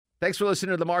Thanks for listening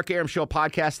to the Mark Arum Show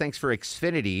podcast. Thanks for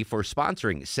Xfinity for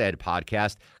sponsoring said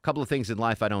podcast. A couple of things in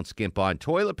life I don't skimp on.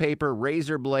 Toilet paper,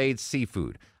 razor blades,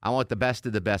 seafood. I want the best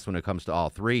of the best when it comes to all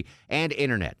three. And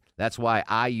internet. That's why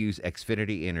I use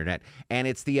Xfinity Internet. And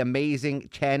it's the amazing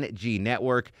 10G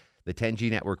network. The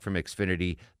 10G network from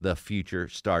Xfinity. The future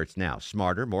starts now.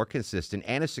 Smarter, more consistent,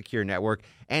 and a secure network.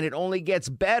 And it only gets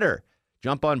better.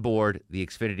 Jump on board the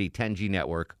Xfinity 10G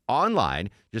network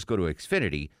online. Just go to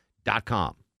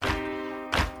Xfinity.com.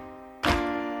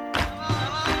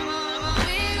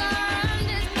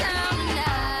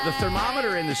 The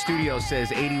thermometer in the studio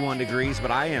says 81 degrees,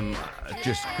 but I am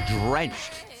just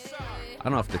drenched. I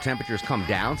don't know if the temperature's come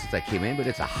down since I came in, but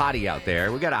it's a hottie out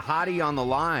there. We got a hottie on the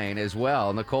line as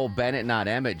well. Nicole Bennett, not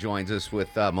Emmett, joins us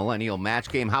with Millennial Match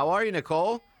Game. How are you,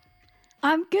 Nicole?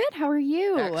 I'm good. How are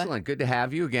you? Excellent. Good to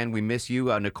have you. Again, we miss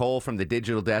you. Nicole from the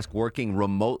Digital Desk working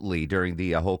remotely during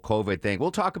the whole COVID thing.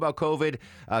 We'll talk about COVID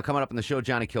coming up on the show.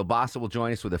 Johnny Kilbasa will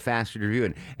join us with a fast food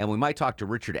review. And we might talk to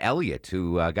Richard Elliott,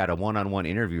 who got a one-on-one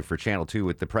interview for Channel 2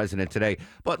 with the president today.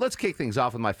 But let's kick things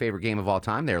off with my favorite game of all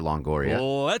time there,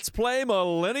 Longoria. Let's play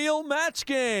Millennial Match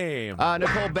Game.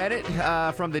 Nicole Bennett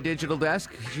from the Digital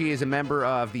Desk. She is a member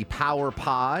of the Power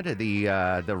Pod, the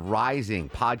rising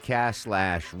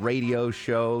podcast / radio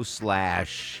show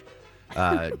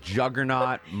 /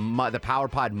 juggernaut. The Power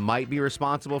Pod might be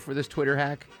responsible for this Twitter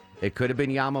hack. It could have been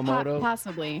Yamamoto.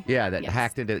 Possibly. Yeah, that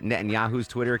hacked into Netanyahu's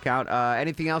Twitter account.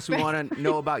 Anything else we want to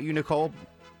know about you, Nicole?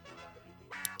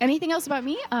 Anything else about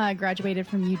me? Graduated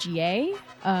from UGA.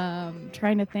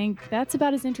 Trying to think. That's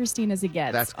about as interesting as it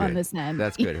gets on this end.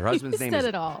 That's good. Her husband's name is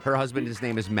Her husband's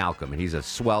name is Malcolm, and he's a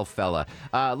swell fella.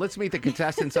 Let's meet the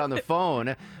contestants on the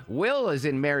phone. Will is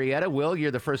in Marietta. Will,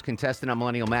 you're the first contestant on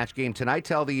Millennial Match Game tonight.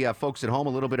 Tell the folks at home a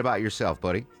little bit about yourself,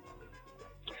 buddy.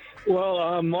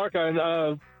 Well, Mark,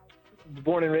 I'm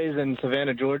born and raised in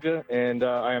Savannah, Georgia, and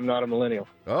I am not a millennial.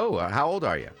 Oh, how old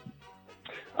are you?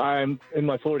 I'm in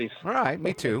my 40s. All right,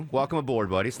 me too. Welcome aboard,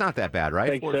 buddy. It's not that bad, right?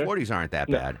 Thanks, sir. 40s aren't that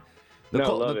No. bad.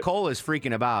 Love Nicole is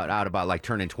freaking out about like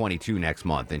turning 22 next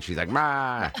month, and she's like,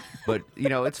 "Mah." But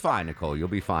it's fine, Nicole. You'll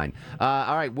be fine.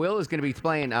 All right, Will is going to be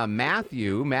playing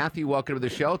Matthew. Matthew, welcome to the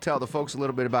show. Tell the folks a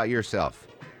little bit about yourself.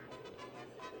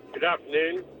 Good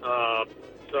afternoon.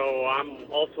 So I'm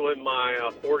also in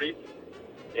my 40s,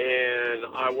 and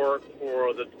I work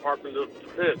for the Department of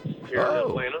Defense here in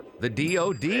Atlanta. The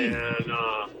DOD.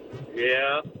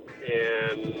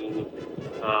 And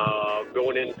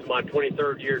going into my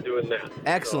 23rd year doing that.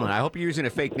 Excellent. I hope you're using a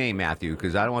fake name, Matthew,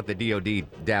 because I don't want the DOD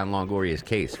down Longoria's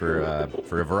case for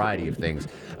a variety of things.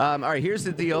 All right, here's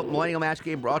the deal. Millennial Match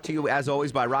Game brought to you, as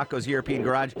always, by Rocco's European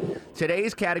Garage.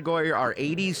 Today's category are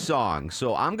 80s songs.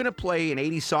 So I'm going to play an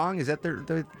 80s song. Is that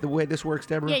the way this works,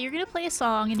 Deborah? Yeah, you're going to play a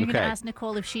song, and you're going to ask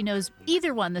Nicole if she knows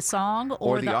either one, the song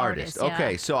or the artist. Yeah.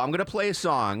 Okay, so I'm going to play a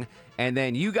song, and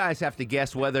then you guys have to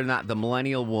guess whether or not the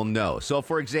millennial will know. So,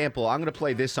 for example, I'm going to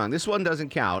play this song. This one doesn't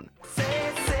count.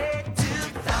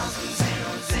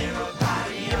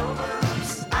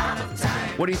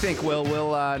 What do you think, Will?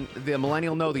 Will the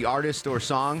millennial know the artist or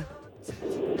song?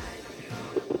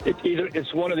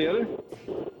 It's one or the other?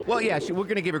 Well, yeah, we're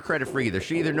going to give her credit for either.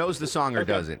 She either knows the song or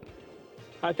doesn't.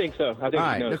 I think so. I think All she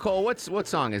right, knows. Nicole, what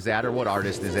song is that, or what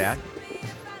artist is that?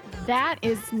 That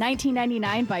is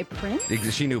 1999 by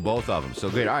Prince. She knew both of them.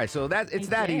 So good. All right, so it's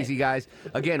that easy, guys.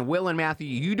 Again, Will and Matthew,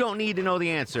 you don't need to know the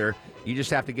answer. You just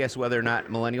have to guess whether or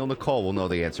not Millennial Nicole will know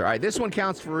the answer. All right, this one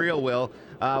counts for real, Will.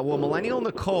 Will Millennial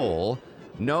Nicole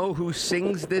know who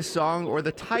sings this song or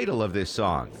the title of this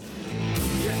song?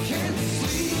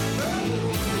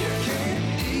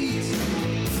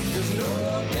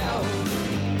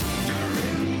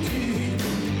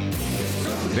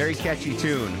 Very catchy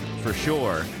tune, for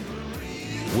sure.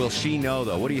 Will she know,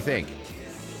 though? What do you think?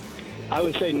 I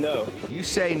would say no. You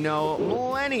say no.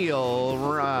 Millennial,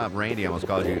 Randy almost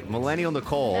called you. Millennial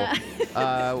Nicole.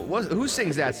 Who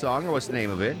sings that song, or what's the name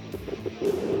of it?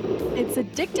 It's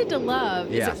Addicted to Love.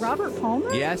 Yes. Is it Robert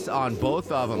Palmer? Yes, on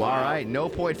both of them. Wow. All right, no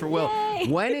point for Will. Yay.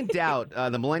 When in doubt,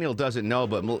 the millennial doesn't know,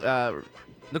 but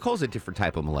Nicole's a different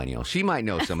type of millennial. She might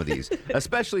know some of these,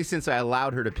 especially since I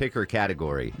allowed her to pick her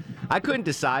category. I couldn't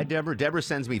decide, Deborah. Deborah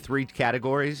sends me 3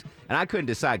 categories, and I couldn't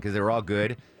decide because they were all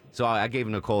good. So I gave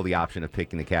Nicole the option of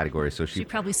picking the category. So she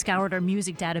probably scoured our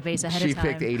music database ahead of time. She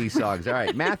picked 80 songs. All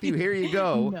right, Matthew, here you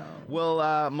go. No.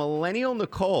 Will Millennial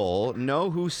Nicole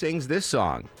know who sings this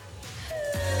song?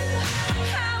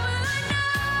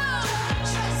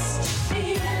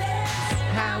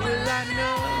 How will I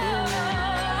know?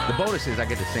 The bonus is I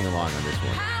get to sing along on this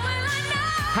one.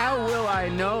 How will I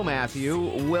know, Matthew?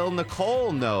 Will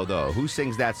Nicole know, though? Who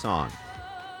sings that song?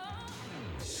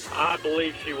 I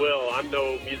believe she will. I'm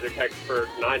no music expert,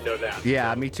 and I know that.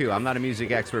 Yeah, me too. I'm not a music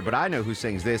expert, but I know who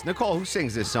sings this. Nicole, who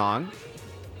sings this song?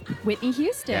 Whitney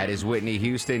Houston. That is Whitney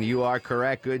Houston. You are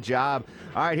correct. Good job.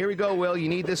 All right, here we go, Will. You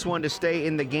need this one to stay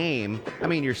in the game. I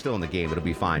mean, you're still in the game. It'll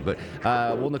be fine. But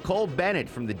will Nicole Bennett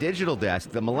from the Digital Desk,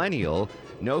 the millennial,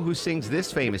 know who sings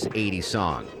this famous 80s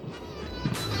song?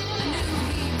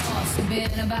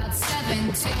 Been about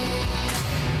 17.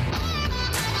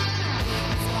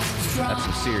 That's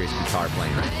some serious guitar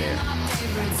playing right there.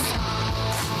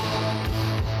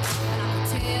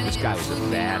 This guy was a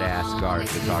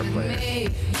badass guitar player.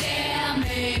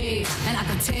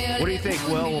 What do you think,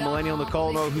 Will? Will Millennial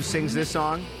Nicole know who sings this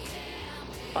song?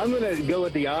 I'm going to go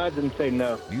with the odds and say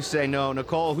no. You say no.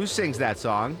 Nicole, who sings that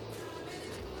song?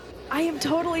 I am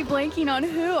totally blanking on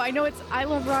who. I know it's I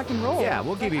Love Rock and Roll. Yeah,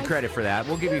 we'll give you credit for that.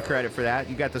 We'll give you credit for that.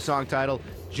 You got the song title,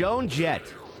 Joan Jett.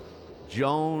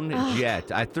 Joan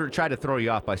Jett. I tried to throw you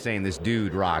off by saying this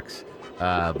dude rocks,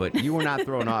 but you were not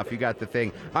thrown off. You got the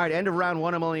thing. All right, end of round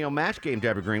one of Millennial Match Game,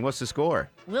 Deborah Green. What's the score?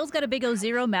 Will's got a big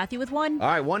 0, Matthew with 1. All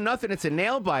right, 1-0. It's a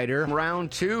nail biter. Round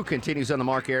two continues on the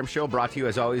Mark Arum Show, brought to you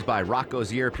as always by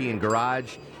Rocco's European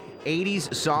Garage.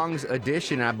 80s Songs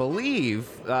Edition. I believe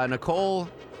Nicole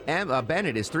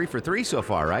Bennett is 3 for 3 so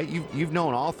far, right? You've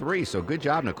known all three, so good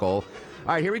job, Nicole.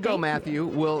 All right, here we go, Matthew.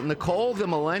 Will Nicole the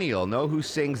Millennial know who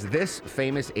sings this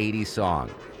famous 80s song?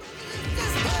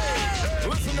 Hey,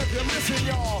 listen if you're missing,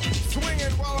 y'all.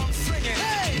 Swinging while I'm singing.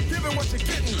 Hey, giving what you're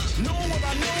getting. Know what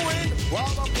I'm knowing. While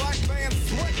the black man's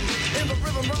sweating. In the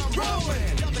rhythm I'm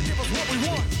rolling. Gotta give us what we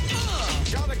want.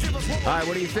 Gotta give us what we want. All right,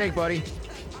 what do you think, buddy?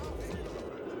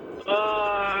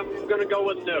 I'm going to go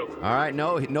with no. All right,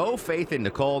 no faith in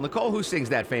Nicole. Nicole, who sings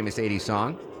that famous 80s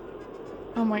song?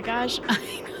 Oh my gosh,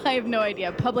 I have no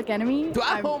idea. Public Enemy?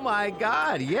 Oh my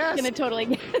God, yes. I'm going to totally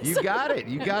guess. You got it.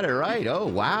 You got it right. Oh,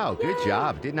 wow. Good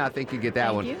job. Did not think you'd get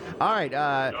that one. You. All right.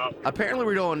 Apparently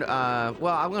we're doing, well,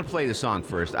 I'm going to play the song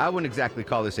first. I wouldn't exactly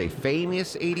call this a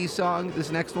famous 80s song,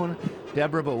 this next one,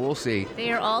 Deborah, but we'll see.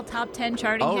 They are all top 10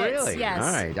 charting hits. Oh, really? Yes.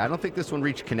 All right. I don't think this one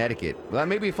reached Connecticut. Well,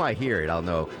 maybe if I hear it, I'll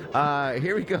know.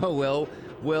 Here we go, Will.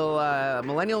 Will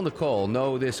Millennial Nicole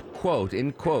know this quote,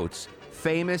 in quotes,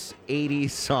 famous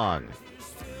 80s song?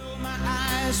 My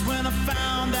eyes when I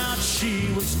found out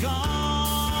she was gone.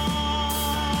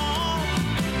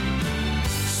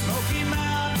 Smoky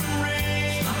Mountain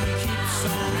rain keeps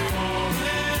on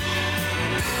falling.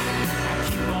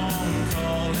 Keep on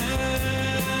calling.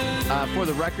 For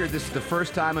the record, this is the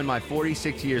first time in my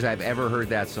 46 years I've ever heard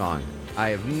that song. I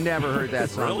have never heard that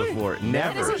song Really? before. That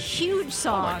Never. is a huge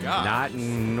song. Oh, my God. Not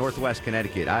in Northwest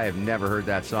Connecticut. I have never heard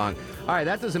that song. All right,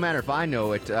 that doesn't matter if I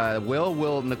know it.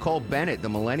 Will Nicole Bennett, the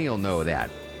millennial, know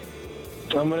that?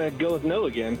 I'm going to go with no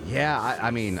again. Yeah,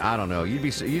 I mean, I don't know.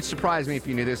 You'd surprise me if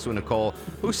you knew this one, Nicole.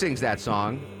 Who sings that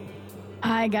song?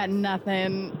 I got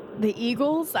nothing. The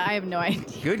Eagles? I have no idea.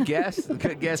 Good guess.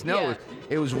 Good guess. No, Yeah.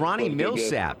 it was Ronnie Must be good.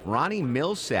 Millsap. Ronnie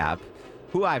Millsap,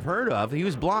 who I've heard of. He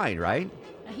was blind, right?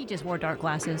 He just wore dark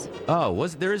glasses. Oh,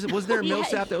 was there a Yeah.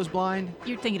 Millsap that was blind?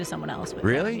 You're thinking of someone else. But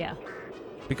Really? Yeah.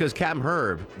 Because Captain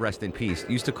Herb, rest in peace,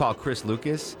 used to call Chris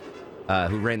Lucas,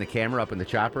 who ran the camera up in the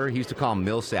chopper, he used to call him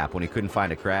Millsap when he couldn't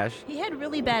find a crash. He had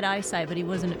really bad eyesight, but he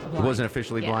wasn't blind. He wasn't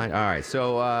officially Yeah. blind? All right.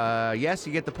 So, yes,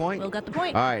 you get the point? Will got the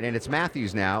point. All right, and it's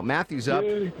Matthews now. Matthews up.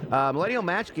 Millennial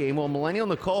Match Game. Will Millennial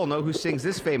Nicole know who sings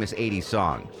this famous 80s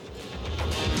song?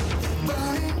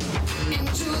 Burning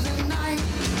into the night.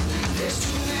 There's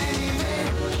too many men,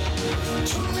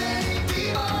 too many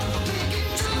people making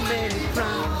too many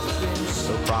problems.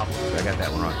 No problem. I got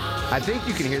that one wrong. I think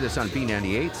you can hear this on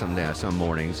B98 some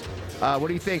mornings. What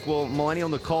do you think? Will Millennial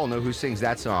Nicole know who sings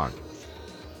that song?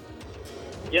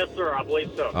 Yes, sir. I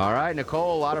believe so. All right,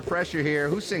 Nicole, a lot of pressure here.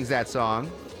 Who sings that song?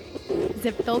 Is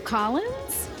it Phil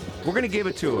Collins? We're going to give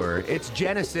it to her. It's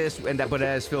Genesis, but that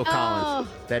is Phil Collins.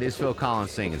 That is Phil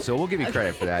Collins singing, so we'll give you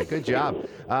credit for that. Good job.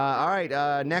 All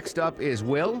right, next up is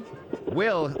Will.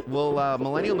 Will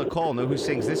Millennial Nicole know who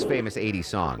sings this famous 80s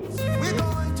song? We're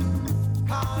going to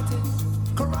party,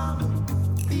 caramba,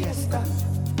 fiesta,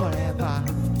 forever.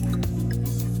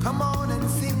 Come on and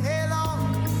sing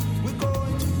along. We're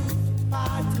going to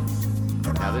party.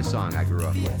 Now, this song I grew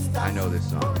up with. I know this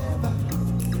song.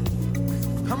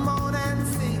 Come on and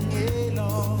sing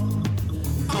along.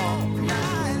 All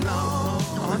night long.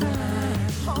 All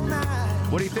night. All night.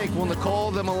 What do you think? Will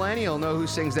Nicole the Millennial know who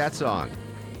sings that song?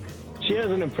 She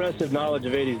has an impressive knowledge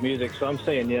of 80s music, so I'm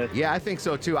saying yes. Yeah, I think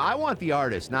so too. I want the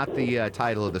artist, not the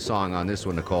title of the song on this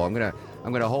one, Nicole. I'm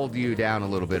gonna hold you down a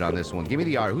little bit on this one. Give me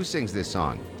the artist. Who sings this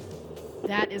song?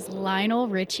 That is Lionel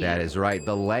Richie. That is right.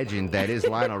 The legend. That is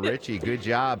Lionel Richie. Good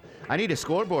job. I need a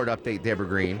scoreboard update, Deborah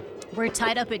Green. We're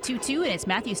tied up at 2-2, and it's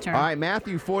Matthew's turn. All right,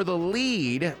 Matthew, for the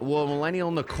lead, will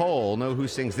millennial Nicole know who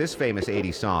sings this famous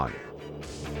 80s song?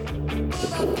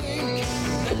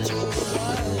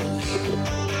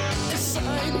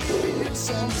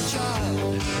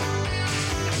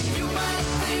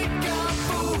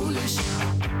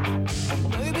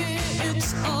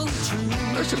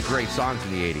 There's some great songs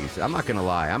in the 80s. I'm not going to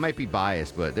lie. I might be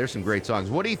biased, but there's some great songs.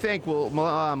 What do you think? Will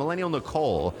millennial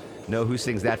Nicole know who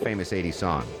sings that famous 80s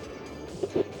song?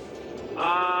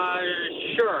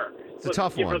 Sure. It's a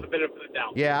tough one. Give her the benefit of the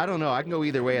doubt. Yeah, I don't know. I can go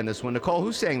either way on this one. Nicole,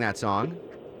 who sang that song?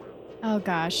 Oh,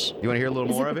 gosh. You want to hear a little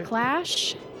more of it?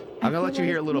 Clash? I'm going to let you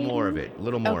hear a little more of it. A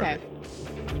little more of it.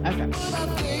 Okay.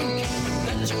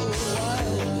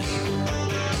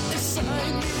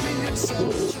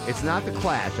 It's not the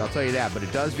Clash, I'll tell you that, but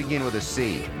it does begin with a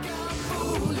C.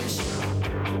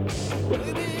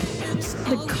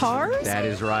 The Cars? That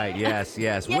is right.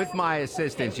 Yes. With my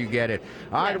assistance, you get it.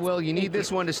 All right, Will, you need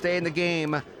this one to stay in the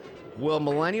game. Will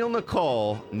millennial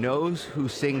Nicole knows who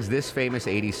sings this famous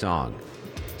 80s song?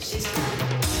 It's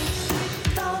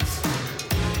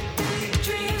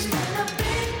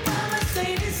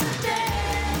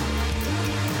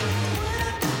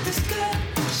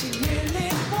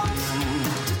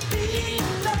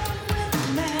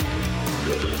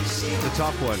a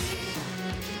tough one.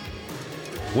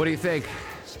 What do you think?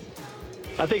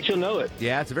 I think she'll know it.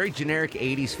 Yeah, it's a very generic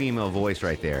 80s female voice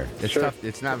right there. It's Sure. tough.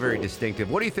 It's not very distinctive.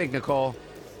 What do you think, Nicole?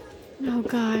 Oh,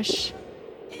 gosh.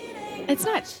 It's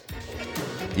not.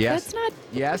 Yes. That's not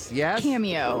Yes.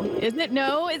 Cameo. Is it?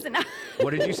 No, is it not?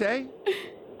 What did you say?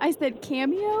 I said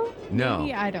Cameo? No.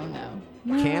 Maybe? I don't know.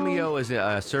 No. Cameo is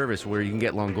a service where you can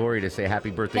get Longoria to say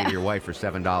happy birthday to your wife for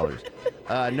 $7.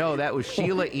 No, that was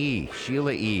Sheila E.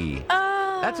 Sheila E.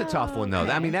 That's a tough one, though.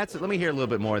 Okay. I mean, let me hear a little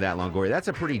bit more of that, Longoria. That's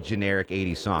a pretty generic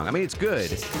 80s song. I mean, it's good.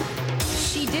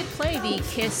 She did play the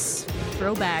Kiss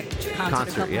throwback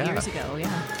concert a couple years ago,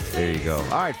 yeah. There you go.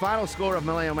 All right, final score of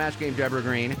Millennial Match Game, Deborah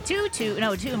Green. 2-2.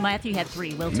 No, 2. Matthew had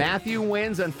 3. Will 2. Matthew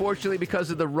wins. Unfortunately, because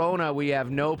of the Rona, we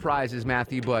have no prizes,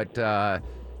 Matthew, but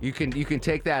you can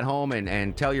take that home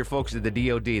and tell your folks at the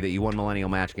DOD that you won Millennial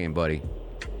Match Game, buddy.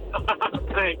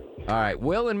 Thanks. All right,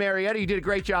 Will and Marietta, you did a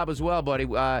great job as well, buddy.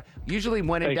 Usually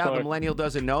when in Thanks, doubt, the Mark. millennial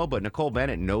doesn't know, but Nicole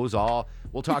Bennett knows all.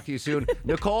 We'll talk to you soon.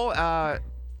 Nicole, the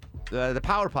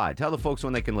Power Pod, tell the folks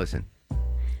when they can listen.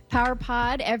 Power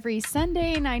Pod every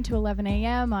Sunday, 9 to 11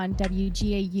 a.m. on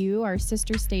WGAU, our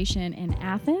sister station in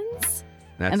Athens.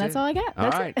 That's all I got.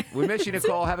 All That's right. it. We miss you,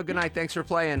 Nicole. Have a good night. Thanks for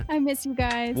playing. I miss you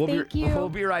guys. Thank you. We'll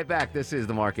be right back. This is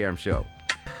the Mark Arum Show.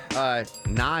 9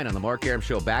 on the Mark Arum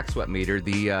Show backsweat meter.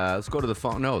 Let's go to the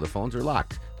phone. No, the phones are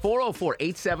locked.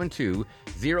 404-872-0750,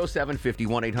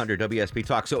 1-800-WSB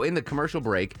Talk. So in the commercial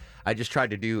break, I just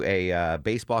tried to do a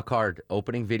baseball card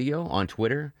opening video on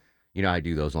Twitter. You know, I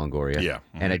do those, Longoria. Yeah.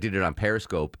 Mm-hmm. And I did it on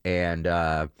Periscope. And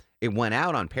it went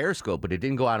out on Periscope, but it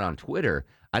didn't go out on Twitter.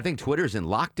 I think Twitter's in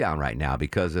lockdown right now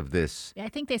because of this. I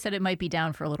think they said it might be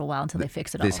down for a little while until they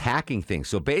fix it all. This hacking thing.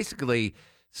 So basically,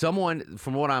 someone,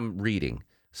 from what I'm reading,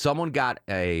 someone got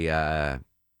the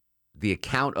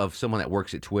account of someone that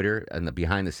works at Twitter and the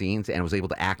behind the scenes and was able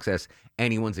to access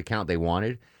anyone's account they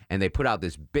wanted. And they put out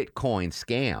this Bitcoin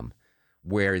scam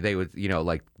where they would, you know,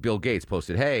 like Bill Gates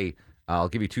posted, hey, I'll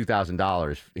give you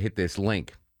 $2,000, hit this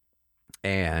link.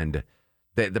 And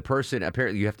the person,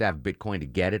 apparently you have to have Bitcoin to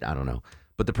get it. I don't know.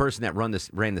 But the person that ran the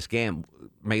scam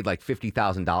made like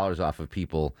 $50,000 off of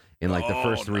people in like the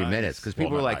first 3 minutes. Because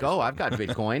people were like, I've got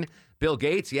Bitcoin. Bill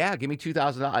Gates, yeah, give me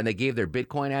 $2,000. And they gave their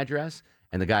Bitcoin address.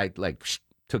 And the guy like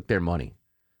took their money,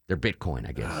 their Bitcoin,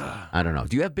 I guess. I don't know.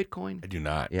 Do you have Bitcoin? I do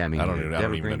not. Yeah, I mean, I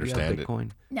don't even understand it.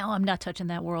 Bitcoin? No, I'm not touching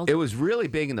that world. It was really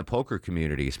big in the poker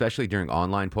community, especially during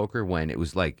online poker when it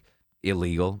was like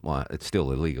illegal. Well, it's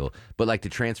still illegal, but like to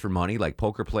transfer money, like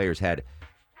poker players had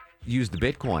used the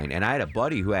Bitcoin. And I had a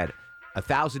buddy who had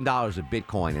 $1,000 of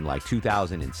Bitcoin in like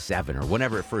 2007 or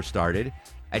whenever it first started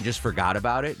and just forgot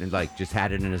about it and like just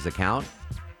had it in his account.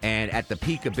 And at the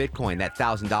peak of Bitcoin, that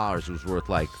 $1,000 was worth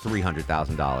like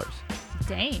 $300,000.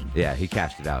 Dang. Yeah, he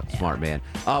cashed it out. Smart man.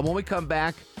 When we come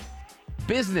back,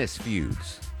 business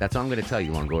feuds. That's what I'm going to tell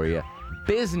you, Longoria.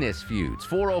 Business feuds.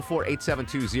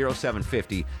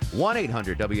 404-872-0750.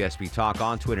 1-800-WSB Talk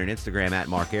on Twitter and Instagram at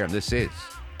Mark Arum. This is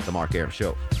The Mark Arum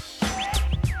Show.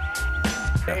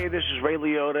 Hey, this is Ray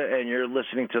Liotta, and you're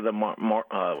listening to the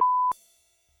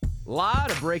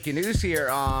lot of breaking news here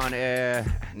on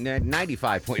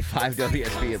 95.5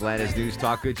 WSB Atlanta's News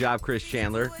Talk. Good job, Chris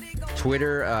Chandler.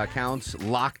 Twitter accounts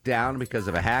locked down because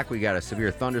of a hack. We got a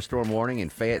severe thunderstorm warning in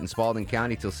Fayette and Spalding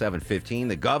County till 7:15.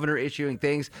 The governor issuing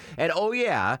things. And, oh,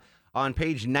 yeah, On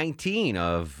page 19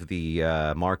 of the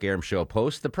Mark Arum Show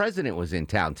post, the president was in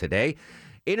town today,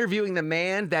 interviewing the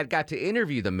man that got to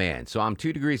interview the man. So I'm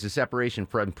 2 degrees of separation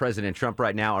from President Trump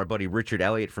right now. Our buddy Richard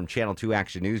Elliott from Channel 2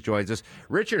 Action News joins us.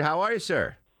 Richard, how are you,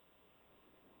 sir?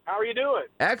 How are you doing?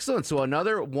 Excellent. So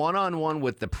another one-on-one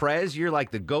with the Prez. You're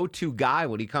like the go-to guy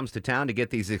when he comes to town to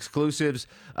get these exclusives.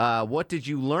 What did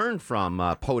you learn from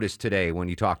POTUS today when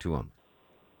you talked to him?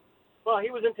 Well,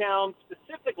 he was in town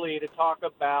specifically to talk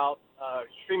about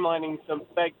streamlining some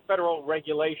federal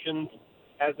regulations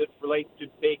as it relates to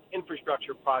big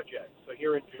infrastructure projects. So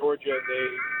here in Georgia, they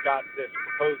got this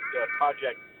proposed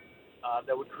project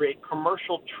that would create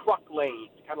commercial truck lanes,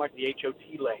 kind of like the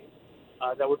HOT lane,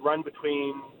 that would run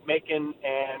between Macon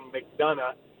and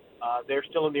McDonough. They're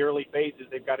still in the early phases.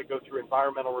 They've got to go through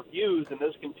environmental reviews, and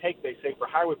those can take, they say, for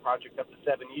highway projects up to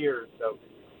 7 years. So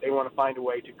they want to find a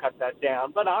way to cut that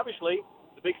down. But obviously,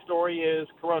 the big story is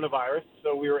coronavirus,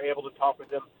 so we were able to talk with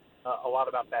them a lot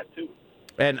about that, too.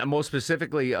 And most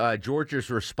specifically, Georgia's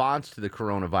response to the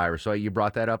coronavirus. So you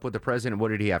brought that up with the president. What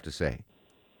did he have to say?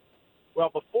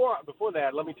 Well, before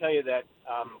that, let me tell you that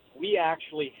we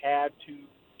actually had to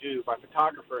do, my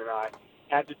photographer and I,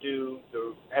 had to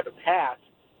pass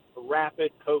a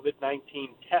rapid COVID-19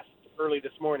 test early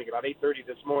this morning, about 8:30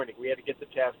 this morning. We had to get the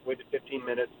test, waited 15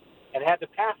 minutes, and had to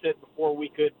pass it before we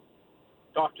could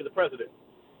talk to the president.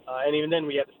 And even then,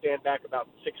 we had to stand back about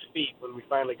 6 feet when we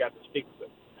finally got to speak with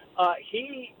him.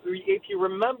 If you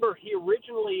remember, he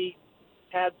originally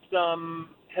had some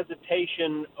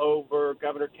hesitation over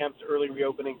Governor Kemp's early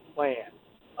reopening plan.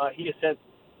 He has since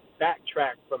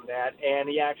backtracked from that, and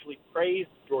he actually praised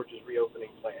Georgia's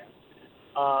reopening plan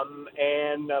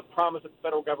and promised that the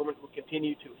federal government would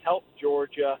continue to help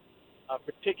Georgia.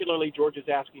 Particularly, Georgia's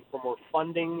asking for more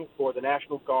funding for the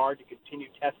National Guard to continue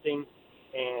testing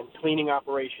and cleaning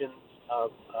operations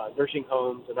of nursing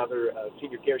homes and other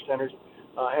senior care centers,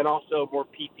 and also more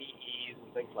PPEs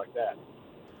and things like that.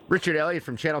 Richard Elliott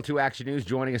from Channel 2 Action News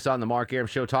joining us on the Mark Arum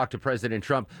Show. Talk to President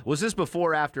Trump. Was this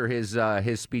before or after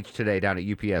his speech today down at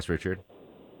UPS, Richard?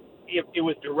 It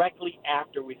was directly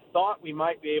after. We thought we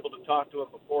might be able to talk to him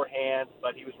beforehand,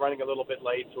 but he was running a little bit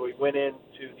late, so we went into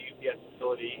the UPS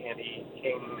facility, and he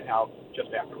came out just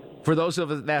afterwards. For those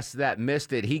of us that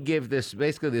missed it, he gave this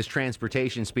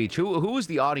transportation speech. Who was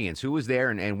the audience? Who was there,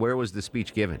 and where was the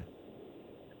speech given?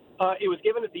 It was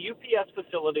given at the UPS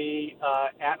facility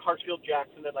at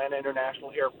Hartsfield-Jackson Atlanta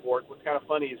International Airport. What's kind of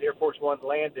funny is Air Force One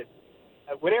landed.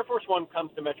 When Air Force One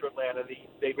comes to Metro Atlanta,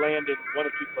 they land in one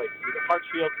of two places, either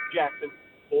Hartsfield, Jackson,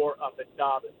 or up at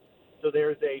Dobbins. So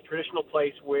there's a traditional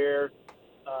place where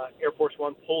Air Force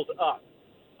One pulls up.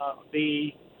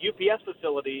 The UPS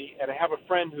facility, and I have a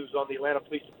friend who's on the Atlanta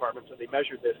Police Department, so they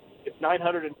measured this, it's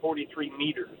 943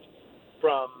 meters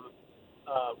from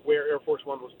where Air Force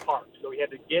One was parked. So he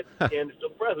had to get in,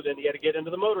 still president, he had to get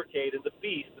into the motorcade, in the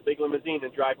Beast, the big limousine,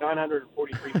 and drive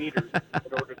 943 meters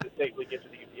in order to safely get to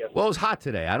the UPS. Well, it was hot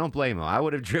today. I don't blame him. I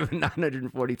would have driven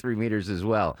 943 meters as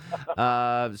well.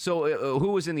 So who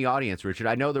was in the audience, Richard?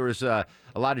 I know there was a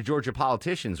lot of Georgia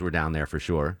politicians were down there for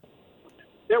sure.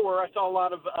 There were. I saw a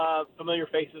lot of familiar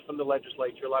faces from the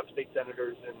legislature, a lot of state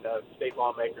senators and state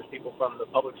lawmakers, people from the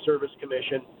Public Service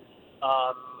Commission,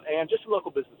 and just some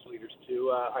local business leaders,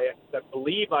 too. I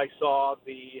believe I saw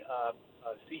the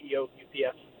CEO of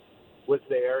UPS was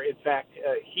there. In fact,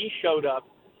 he showed up.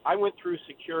 I went through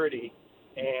security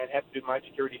and had to do my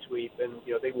security sweep, and,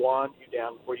 they wand you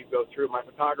down before you go through. My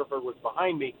photographer was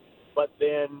behind me, but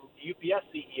then the UPS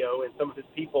CEO and some of his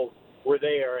people were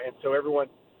there, and so everyone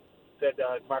said,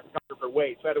 my photographer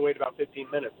wait. So I had to wait about 15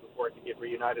 minutes before I could get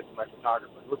reunited to my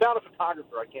photographer. Without a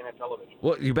photographer, I can't have television.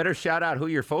 Well, you better shout out who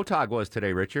your photog was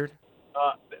today, Richard.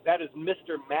 That is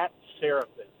Mr. Matt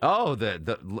Seraphin. Oh, the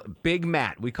Big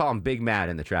Matt. We call him Big Matt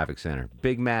in the traffic center.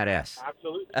 Big Matt S.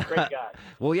 Absolutely. Great guy.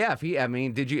 Well, yeah.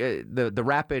 Did you the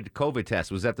rapid COVID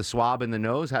test, was that the swab in the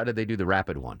nose? How did they do the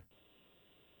rapid one?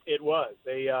 It was.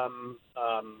 They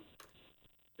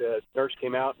the nurse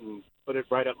came out and put it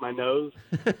right up my nose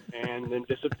and then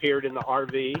disappeared in the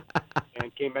RV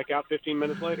and came back out 15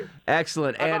 minutes later.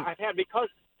 Excellent. And I've had,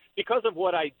 because of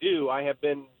what I do, I have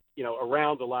been,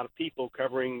 around a lot of people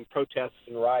covering protests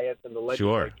and riots and the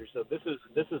legislature. Sure. So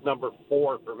this is number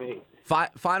 4 for me.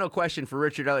 Final question for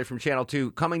Richard Elliott from Channel 2.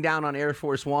 Coming down on Air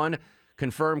Force One,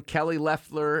 confirmed Kelly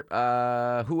Loeffler.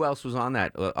 Who else was on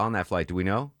that flight? Do we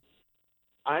know?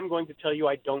 I'm going to tell you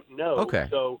I don't know. Okay.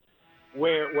 So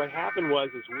what happened was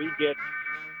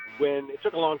when it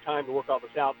took a long time to work all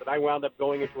this out, but I wound up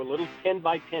going into a little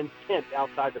 10-by-10 tent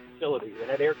outside the facility that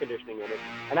had air conditioning in it,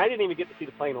 and I didn't even get to see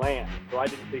the plane land, so I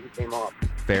didn't see who came off.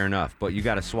 Fair enough. But you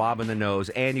got a swab in the nose,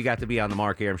 and you got to be on the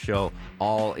Mark Arum Show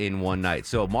all in one night.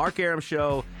 So Mark Arum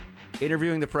Show,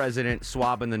 interviewing the president,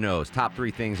 swab in the nose. Top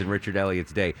 3 things in Richard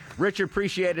Elliott's day. Richard,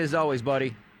 appreciate it as always,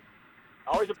 buddy.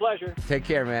 Always a pleasure. Take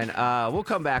care, man. We'll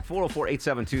come back.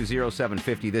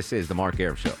 404-872-0750. This is the Mark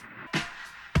Arum Show.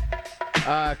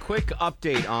 Quick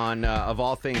update on, of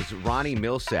all things, Ronnie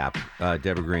Millsap,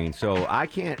 Deborah Green. So I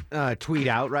can't tweet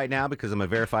out right now because I'm a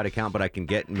verified account, but I can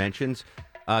get mentions.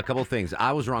 A couple of things.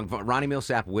 I was wrong. Ronnie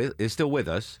Millsap is still with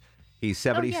us. He's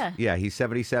 70. Oh, yeah. He's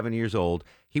 77 years old.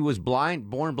 He was born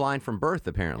blind from birth,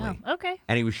 apparently. Oh, okay.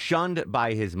 And he was shunned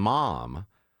by his mom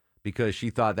because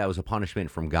she thought that was a punishment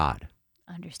from God.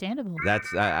 Understandable.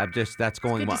 That's going. It's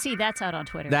good to see that's out on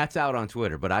Twitter. That's out on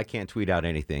Twitter, but I can't tweet out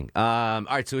anything. All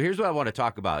right, so here's what I want to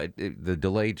talk about: the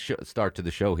delayed start to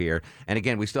the show here. And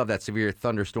again, we still have that severe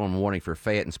thunderstorm warning for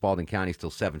Fayette and Spalding counties till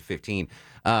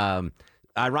 7:15.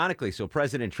 Ironically, so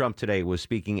President Trump today was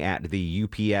speaking at the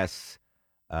UPS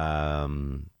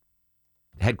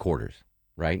headquarters,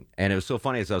 right? And it was so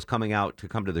funny as I was coming out to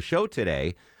come to the show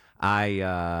today.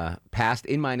 I passed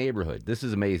in my neighborhood. This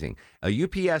is amazing. A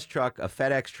UPS truck, a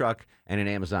FedEx truck, and an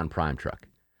Amazon Prime truck.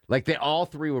 Like all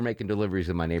 3 were making deliveries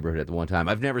in my neighborhood at the one time.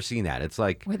 I've never seen that. It's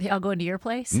like were they all going to your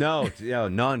place? No,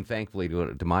 none. Thankfully,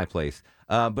 to my place.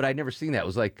 But I'd never seen that. It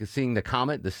was like seeing the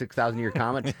comet, the 6,000-year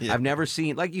comet. Yeah. I've never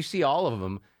seen you see all of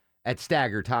them at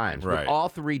staggered times. Right. But all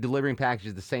 3 delivering packages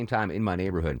at the same time in my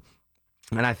neighborhood.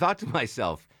 And I thought to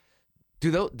myself,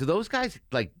 do those guys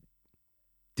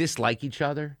dislike each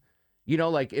other? You know,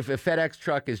 like if a FedEx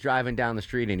truck is driving down the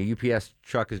street and a UPS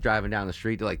truck is driving down the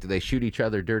street, do they shoot each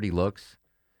other dirty looks?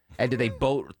 And do they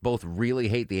both really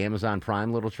hate the Amazon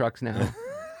Prime little trucks now?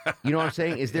 You know what I'm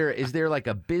saying? Is there like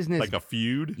a business, like a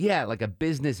feud? Yeah, like a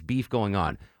business beef going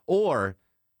on. Or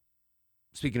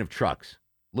speaking of trucks,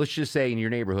 let's just say in your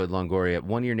neighborhood, Longoria,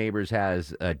 one of your neighbors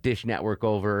has a Dish Network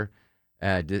over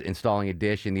installing a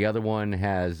dish, and the other one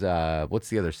has what's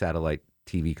the other satellite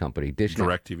TV company?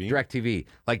 DirecTV. DirecTV.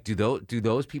 Like, do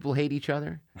those people hate each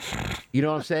other? You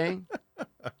know what I'm saying?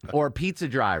 Or pizza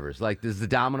drivers. Like, does the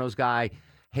Domino's guy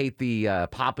hate the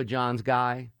Papa John's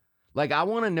guy? Like, I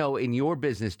want to know, in your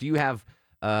business, do you have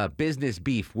business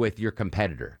beef with your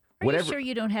competitor? Are you sure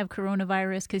you don't have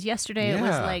coronavirus? Because yesterday it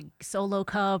was like Solo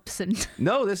Cups and...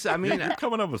 No, you're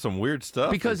coming up with some weird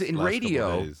stuff. Because in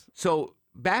radio, so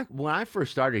back when I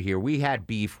first started here, we had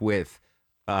beef with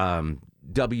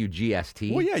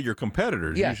WGST. Well, yeah, your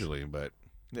competitors usually, but...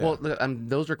 Yeah. Well,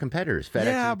 those are competitors. FedEx,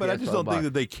 yeah, but I just don't think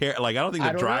that they care. Like, I don't think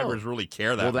the drivers really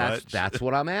care that much. That's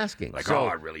what I'm asking.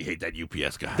 I really hate that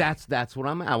UPS guy. That's what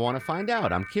I want to find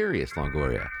out. I'm curious,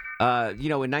 Longoria.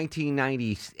 In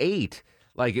 1998,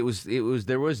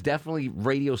 there was definitely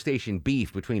radio station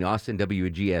beef between us and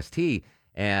WGST,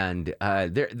 and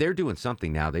they're doing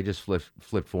something now. They just flip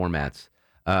formats,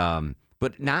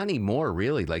 but not anymore.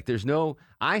 Really,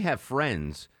 I have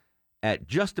friends at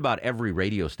just about every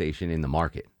radio station in the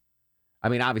market. I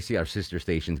mean, obviously our sister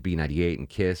stations, B98 and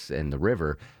KISS and The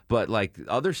River, but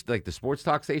others, like the sports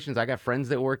talk stations, I got friends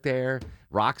that work there,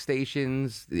 rock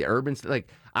stations, the urban,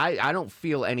 I don't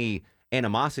feel any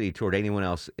animosity toward anyone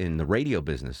else in the radio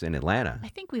business in Atlanta. I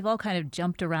think we've all kind of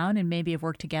jumped around and maybe have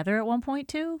worked together at one point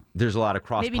too. There's a lot of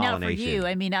cross-pollination. Maybe not for you.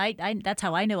 I mean, I that's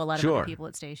how I know a lot of other people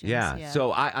at stations. Yeah.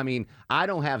 So I mean, I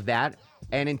don't have that.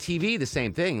 And in TV, the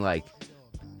same thing.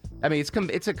 I mean,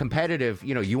 it's a competitive,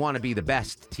 you want to be the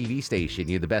best TV station,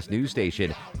 you're the best news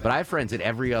station, but I have friends at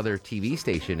every other TV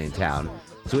station in town,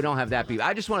 so we don't have that beef.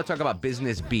 I just want to talk about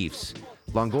business beefs.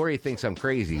 Longoria thinks I'm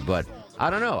crazy, but I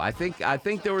don't know. I think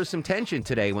there was some tension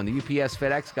today when the UPS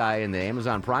FedEx guy and the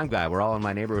Amazon Prime guy were all in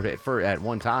my neighborhood at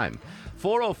one time.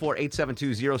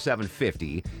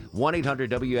 404-872-0750,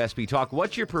 1-800-WSB-TALK.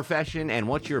 What's your profession and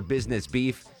what's your business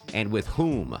beef and with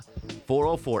whom?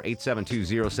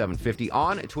 404-872-0750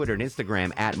 on Twitter and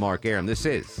Instagram at Mark Arum. This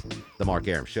is The Mark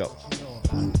Arum Show.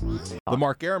 The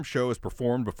Mark Arum Show is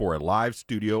performed before a live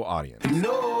studio audience.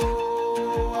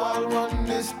 No, I want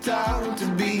this town to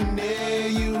be near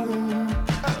you.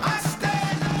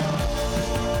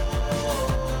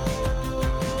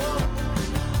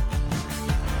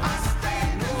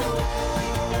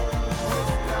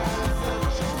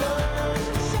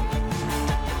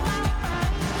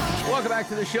 Welcome back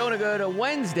to the show and a good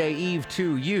Wednesday Eve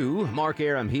to you. Mark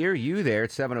Arum here, you there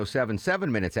at 7:07,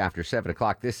 7 minutes after 7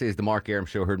 o'clock. This is the Mark Arum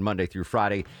Show, heard Monday through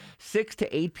Friday, 6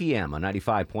 to 8 p.m. on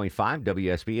 95.5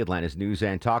 WSB, Atlanta's News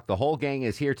and Talk. The whole gang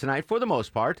is here tonight for the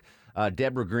most part.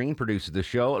 Deborah Green produces the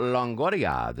show.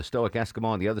 Longoria, the stoic Eskimo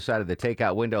on the other side of the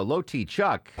takeout window. Low T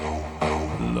Chuck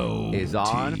is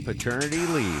on paternity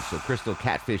leave. So Crystal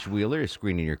Catfish Wheeler is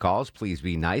screening your calls. Please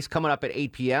be nice. Coming up at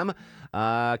 8 p.m.,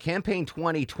 Campaign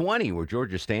 2020, where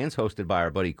Georgia stands, hosted by our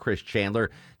buddy Chris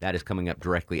Chandler. That is coming up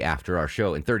directly after our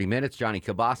show. In 30 minutes, Johnny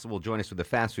Kilbasa will join us with a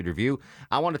fast food review.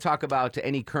 I want to talk about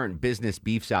any current business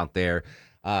beefs out there.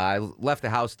 I left the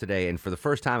house today, and for the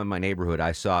first time in my neighborhood,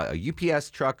 I saw a UPS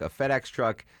truck, a FedEx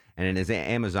truck, and an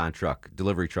Amazon truck,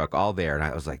 delivery truck, all there. And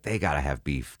I was like, they got to have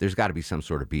beef. There's got to be some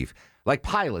sort of beef. Like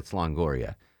pilots,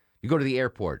 Longoria. You go to the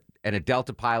airport, and a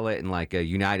Delta pilot and like a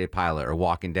United pilot are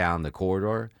walking down the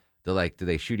corridor. They're like, do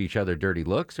they shoot each other dirty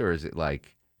looks, or is it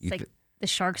like... It's like the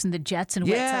Sharks and the Jets and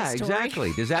Wet Side Story. Yeah,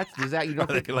 exactly. Does that you don't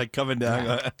think... like coming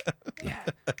down? Yeah.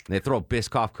 They throw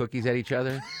Biscoff cookies at each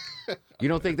other? You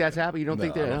don't think that's happening? You don't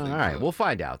think that? All right, we'll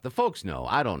find out. The folks know.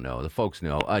 I don't know. The folks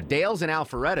know. Dale's in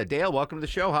Alpharetta. Dale, welcome to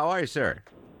the show. How are you, sir?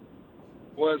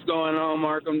 What's going on,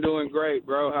 Mark? I'm doing great,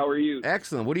 bro. How are you?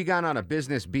 Excellent. What do you got on a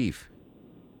business beef?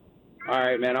 All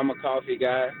right, man. I'm a coffee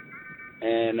guy,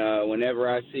 and whenever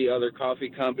I see other coffee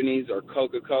companies or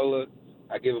Coca-Cola,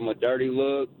 I give them a dirty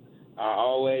look. I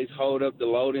always hold up the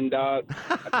loading dock.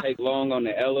 I take long on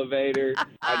the elevator.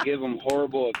 I give them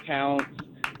horrible accounts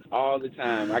all the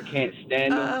time. I can't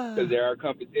stand them because they're our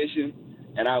competition,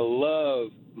 and I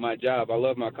love my job. I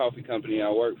love my coffee company I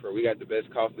work for. We got the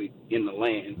best coffee in the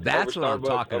land. That's what I'm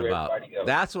talking about.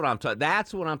 That's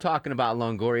what I'm talking about,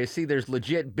 Longoria. See, there's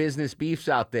legit business beefs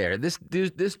out there. This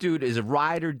dude is a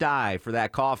ride or die for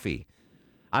that coffee.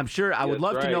 I'm sure I would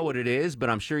love to know what it is, but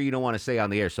I'm sure you don't want to say on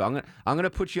the air. So I'm gonna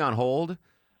put you on hold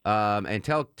and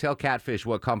tell Catfish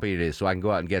what company it is so I can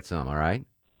go out and get some, all right?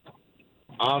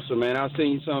 Awesome, man. I'll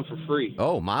send you some for free.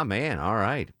 Oh, my man. All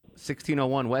right.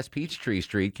 1601 West Peachtree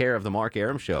Street, care of the Mark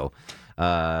Arum Show.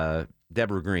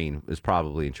 Deborah Green is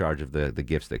probably in charge of the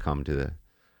gifts that come to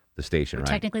the station, We're right?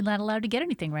 technically not allowed to get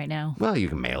anything right now. Well, you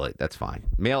can mail it. That's fine.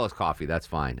 Mail us coffee. That's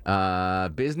fine.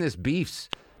 Business beefs.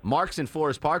 Mark's in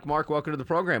Forest Park. Mark, welcome to the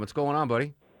program. What's going on,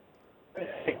 buddy?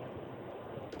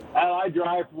 I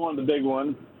drive for one of the big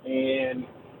ones, and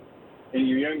in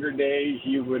your younger days,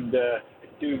 you would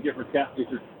two different companies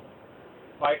would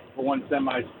fight for one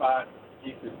semi spot.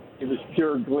 It was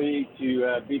pure glee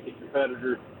to beat the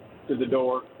competitor to the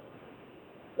door.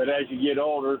 But as you get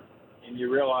older and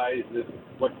you realize that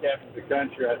what's happened to the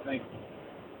country, I think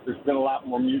there's been a lot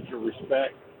more mutual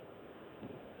respect.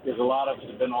 Because a lot of us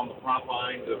have been on the front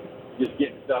lines of just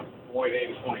getting stuff from point A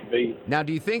to point B. Now,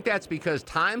 do you think that's because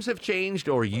times have changed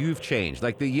or you've changed?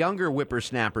 Like the younger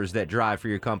whippersnappers that drive for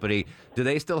your company, do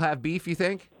they still have beef, you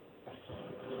think?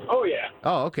 Oh, yeah.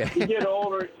 Oh, okay. You get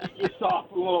older, you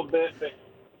soften a little bit, but,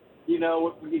 you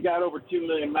know, when you got over 2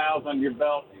 million miles on your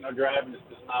belt, you know, driving is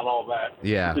just not all that.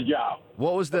 Yeah. It's a job.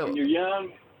 What was When you're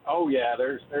young, oh, yeah,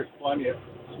 there's plenty of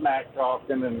smack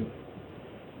talking and,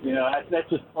 you know, that's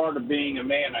just part of being a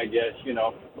man, I guess, you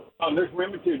know. There's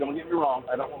women, too. Don't get me wrong.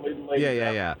 I don't want to leave the ladies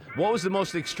out. Yeah. What was the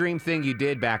most extreme thing you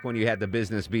did back when you had the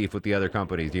business beef with the other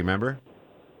companies? Do you remember?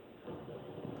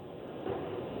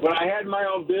 When I had my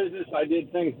own business, I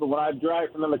did things, but when I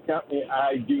drive for another company,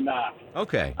 I do not.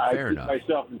 Okay, fair enough. I keep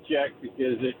myself in check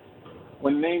because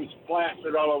when names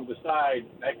plastered all over the side,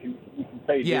 you can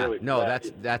pay dearly. Yeah, no,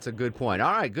 that's a good point.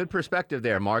 All right, good perspective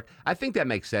there, Mark. I think that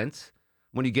makes sense.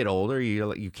 When you get older,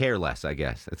 you care less, I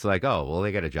guess. It's like, oh, well,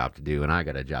 they got a job to do, and I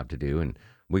got a job to do, and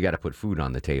we got to put food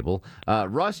on the table.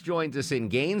 Russ joins us in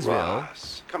Gainesville.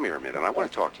 Russ, come here a minute. I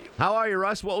want to talk to you. How are you,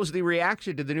 Russ? What was the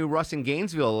reaction to the new Russ in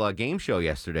Gainesville game show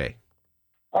yesterday?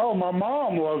 Oh, my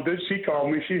mom loved it. She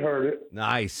called me. She heard it.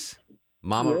 Nice.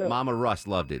 Mama Russ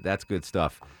loved it. That's good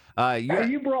stuff. Hey,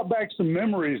 you brought back some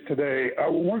memories today. I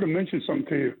wanted to mention something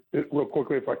to you real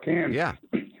quickly if I can. Yeah.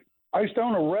 I used to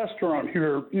own a restaurant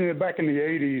here back in the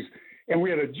 80s, and we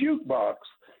had a jukebox.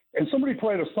 And somebody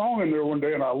played a song in there one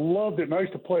day, and I loved it. And I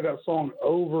used to play that song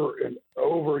over and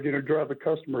over again and drive the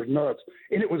customers nuts.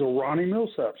 And it was a Ronnie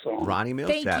Millsap song. Ronnie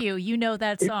Millsap. Thank you. You know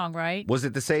that song, right? Was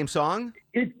it the same song?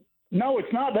 No,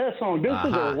 it's not that song. This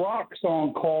is a rock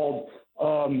song called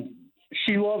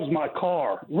She Loves My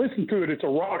Car. Listen to it. It's a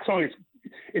rock song.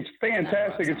 It's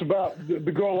fantastic. It's about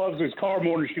the girl loves his car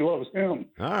more than she loves him.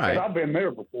 All right. And I've been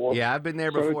there before. Yeah, I've been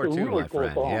there before too, really my cool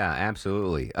friend. song. Yeah,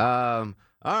 absolutely.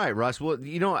 All right, Russ. Well,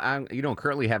 you don't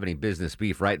currently have any business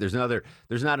beef, right? There's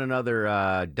not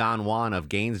another Don Juan of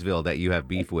Gainesville that you have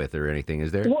beef with or anything,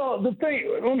 is there? Well, the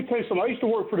thing, let me tell you something. I used to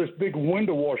work for this big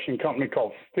window washing company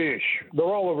called Fish. They're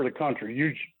all over the country,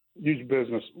 huge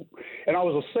business. And I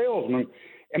was a salesman.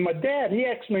 And my dad, he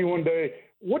asked me one day,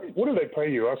 what do they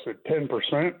pay you? I said,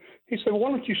 10%. He said, why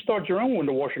don't you start your own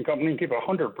window washing company and keep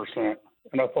 100%?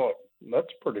 And I thought, that's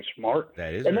pretty smart.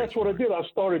 That is. And that's what I did. I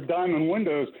started Diamond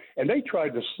Windows, and they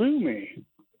tried to sue me.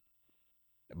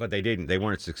 But they didn't. They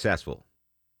weren't successful.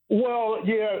 Well,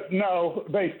 yeah, no,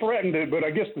 they threatened it, but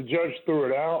I guess the judge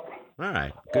threw it out. All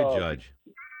right. Good judge.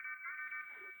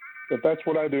 But that's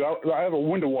what I do. I have a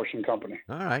window washing company.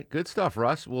 All right. Good stuff,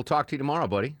 Russ. We'll talk to you tomorrow,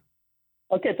 buddy.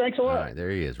 Okay, thanks a lot. All right, there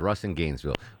he is, Russ in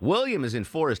Gainesville. William is in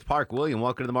Forest Park. William,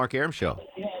 welcome to the Mark Arum Show.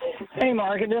 Hey,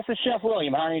 Mark, this is Chef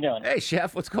William. How are you doing? Hey,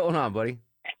 Chef, what's going on, buddy?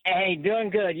 Hey, doing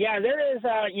good. Yeah, there is,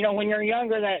 when you're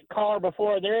younger, that caller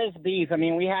before, there is beef. I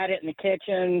mean, we had it in the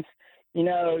kitchens. You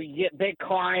know, you get big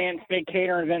clients, big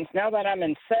catering events. Now that I'm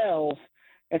in sales,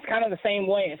 it's kind of the same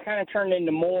way. It's kind of turned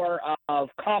into more of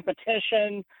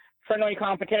competition, friendly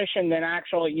competition than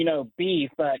actual, beef.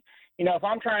 But, if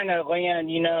I'm trying to land,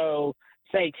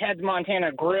 say Ted's Montana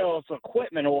Grill's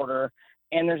equipment order,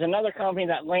 and there's another company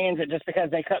that lands it just because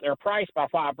they cut their price by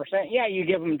 5%, yeah, you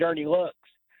give them dirty looks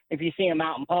if you see them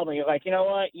out in public. You're like, you know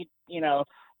what,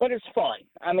 but it's fun.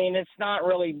 I mean, it's not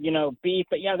really, beef,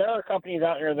 but yeah, there are companies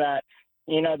out there that,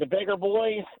 the bigger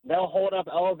boys, they'll hold up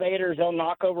elevators, they'll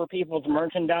knock over people's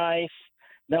merchandise,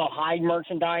 they'll hide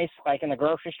merchandise like in the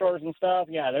grocery stores and stuff.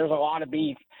 Yeah, there's a lot of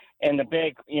beef in the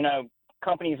big,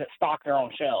 companies that stock their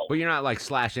own shelves. But you're not like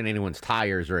slashing anyone's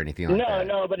tires or anything like that.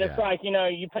 No, but it's like,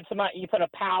 you put a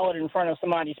pallet in front of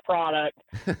somebody's product,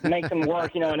 make them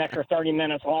work, an extra 30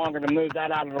 minutes longer to move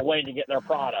that out of the way to get their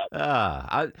product.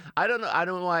 I don't know. I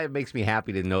don't know why it makes me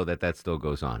happy to know that still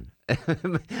goes on.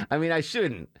 I mean, I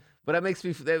shouldn't, but it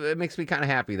makes me kind of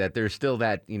happy that there's still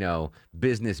that,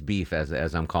 business beef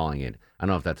as I'm calling it. I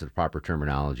don't know if that's the proper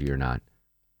terminology or not.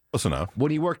 Close enough.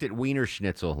 When you worked at Wiener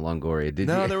Schnitzel, Longoria, did you?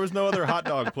 No, there was no other hot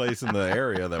dog place in the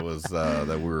area that was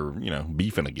that we're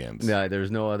beefing against. No,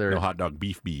 there's no other hot dog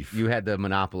beef. You had the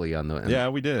monopoly on the. Yeah,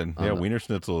 we did. Yeah, Wiener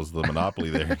Schnitzel is the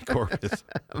monopoly there in Corpus.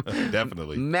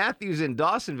 Definitely. Matthew's in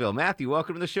Dawsonville. Matthew,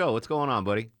 welcome to the show. What's going on,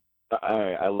 buddy?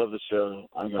 I love the show.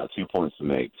 I got 2 points to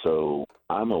make. So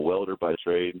I'm a welder by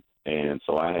trade, and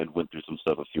so I had went through some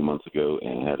stuff a few months ago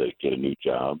and had to get a new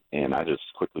job, and I just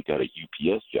quickly got a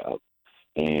UPS job.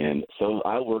 And so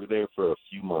I worked there for a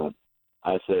few months.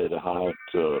 I said hi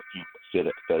to a few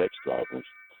FedEx drivers,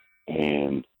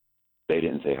 and they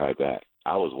didn't say hi back.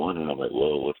 I was wondering, I'm like,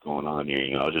 whoa, what's going on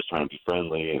here? I was just trying to be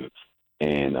friendly,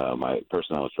 and my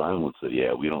person I was driving with said,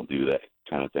 yeah, we don't do that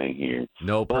kind of thing here.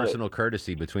 No personal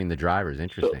courtesy between the drivers.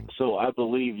 Interesting. So I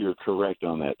believe you're correct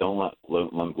on that. Don't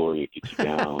let Longoria get you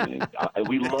down. And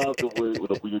we love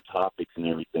the weird topics and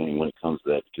everything when it comes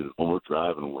to that, because when we're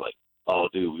driving, we're like, oh,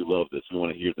 dude, we love this. We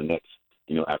want to hear the next,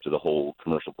 after the whole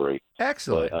commercial break.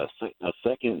 Excellent. But, a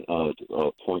second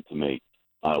point to make,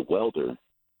 welder,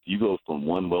 you go from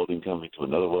one welding company to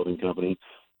another welding company,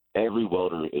 every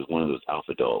welder is one of those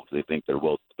alpha dogs. They think they're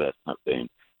the best type thing.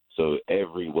 So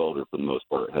every welder, for the most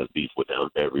part, has beef with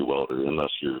every welder, unless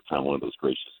you're kind of one of those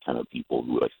gracious kind of people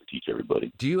who likes to teach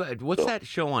everybody. What's that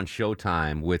show on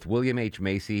Showtime with William H.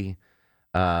 Macy?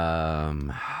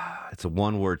 It's a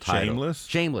one-word title.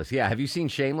 Shameless, yeah. Have you seen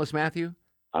Shameless, Matthew?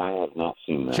 I have not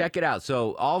seen that. Check it out.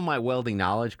 So all my welding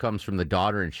knowledge comes from the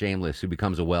daughter in Shameless who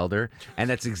becomes a welder, and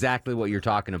that's exactly what you're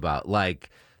talking about. Like,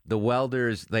 the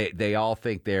welders, they all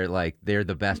think they're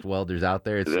the best welders out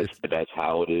there. That's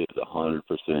how it is, 100%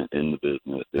 in the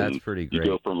business. That's pretty great.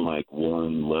 You go from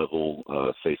one level,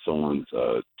 say someone's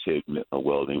TIG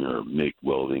welding or MIG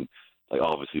welding. Like,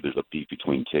 obviously, there's a beef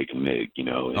between TIG and MIG, and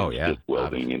stick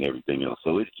welding obviously. And everything else.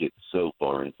 So it gets so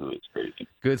far into it, it's crazy.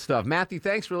 Good stuff. Matthew,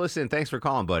 thanks for listening. Thanks for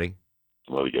calling, buddy.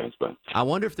 Love you guys. Bye. I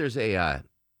wonder if there's I'll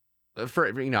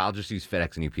just use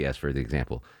FedEx and UPS for the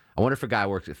example. I wonder if a guy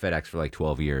works at FedEx for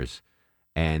 12 years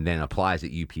and then applies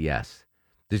at UPS.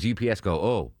 Does UPS go,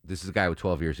 oh, this is a guy with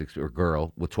 12 years, or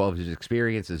girl with 12 years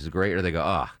experience, this is great? Or they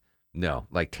go, no,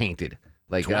 tainted.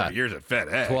 12 years at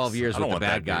FedEx. 12 years with the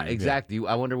bad guy. Exactly.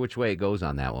 I wonder which way it goes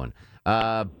on that one.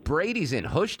 Brady's in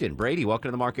Houston. Brady, welcome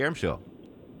to the Mark Arum Show.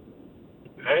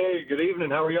 Hey, good evening.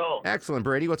 How are y'all? Excellent,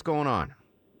 Brady. What's going on?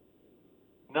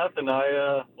 Nothing.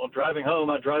 Driving home,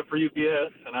 I drive for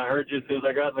UPS, and I heard you as soon as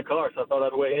I got in the car, so I thought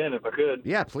I'd weigh in if I could.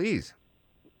 Yeah, please.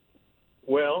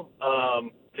 Well,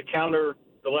 to counter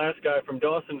the last guy from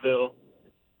Dawsonville,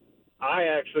 I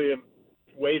actually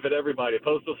wave at everybody.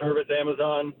 Postal Service,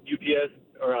 Amazon, UPS,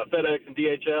 or FedEx and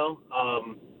DHL.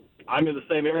 I'm in the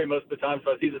same area most of the time,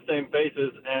 so I see the same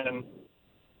faces, and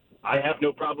I have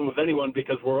no problem with anyone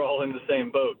because we're all in the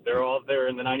same boat. They're all there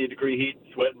in the 90-degree heat,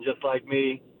 sweating just like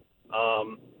me.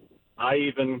 I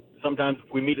even, sometimes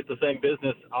if we meet at the same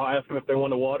business, I'll ask them if they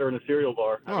want a water and a cereal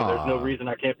bar. I mean, there's no reason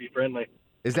I can't be friendly.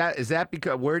 Is that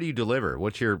because where do you deliver?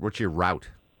 What's your route?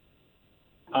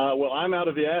 Well, I'm out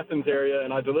of the Athens area,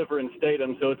 and I deliver in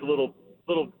Statham, so it's a little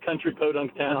country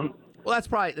podunk town. Well,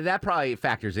 that probably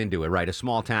factors into it, right? A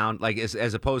small town, like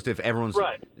as opposed to if everyone's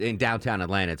in downtown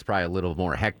Atlanta, it's probably a little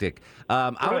more hectic.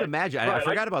 I would imagine. I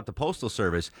forgot about the Postal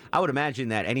Service. I would imagine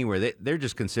that anywhere they're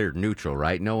just considered neutral,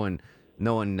 right? No one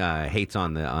hates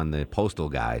on the postal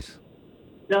guys.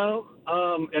 No,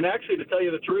 and actually, to tell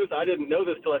you the truth, I didn't know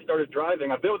this till I started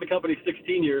driving. I've been with the company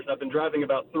 16 years. I've been driving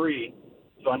about 3,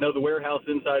 so I know the warehouse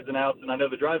insides and outs, and I know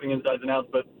the driving insides and outs,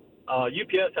 but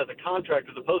UPS has a contract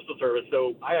with the Postal Service,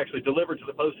 so I actually deliver to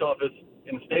the post office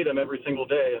in Statham every single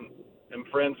day, and am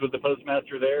friends with the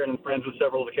postmaster there and friends with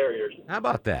several of the carriers. How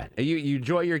about that? You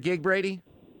enjoy your gig, Brady?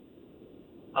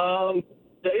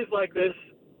 Days like this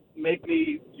make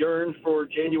me yearn for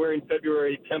January and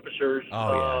February temperatures.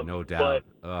 Oh, yeah, no doubt.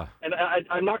 And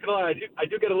I'm not going to lie, I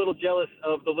do get a little jealous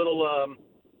of the little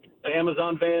the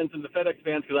Amazon vans and the FedEx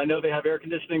vans because I know they have air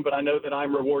conditioning, but I know that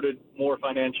I'm rewarded more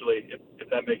financially, if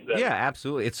that makes sense. Yeah,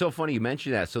 absolutely. It's so funny you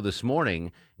mentioned that. So this morning,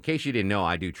 in case you didn't know,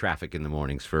 I do traffic in the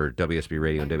mornings for WSB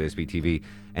Radio and WSB TV,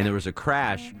 and there was a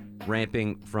crash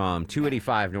ramping from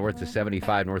 285 north to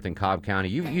 75 north in Cobb County.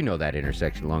 You know that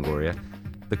intersection, Longoria.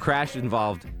 The crash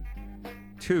involved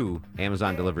 2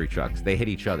 Amazon delivery trucks. They hit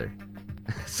each other.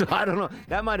 So I don't know.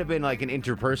 That might have been like an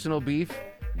interpersonal beef.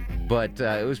 But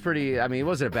it was pretty, I mean, it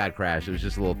wasn't a bad crash. It was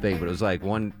just a little thing. But it was like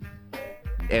one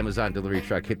Amazon delivery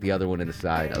truck hit the other one in the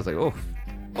side. I was like, oof,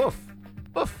 oof,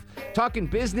 oof. Talking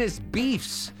business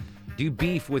beefs. Do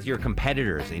beef with your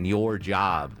competitors in your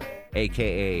job,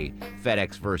 a.k.a.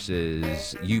 FedEx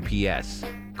versus UPS.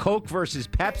 Coke versus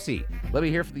Pepsi. Let me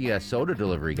hear from the soda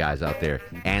delivery guys out there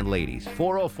and ladies.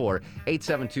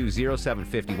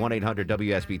 404-872-0750,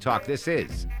 1-800-WSB-TALK. This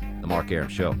is The Mark Arum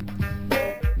Show.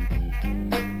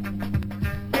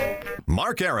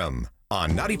 Mark Arum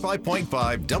on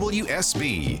 95.5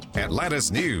 WSB, Atlanta's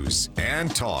News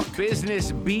and Talk.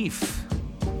 Business beef.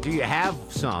 Do you have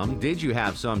some? Did you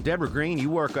have some? Deborah Green,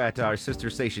 you work at our sister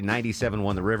station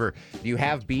 97.1 The River. Do you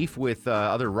have beef with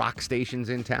other rock stations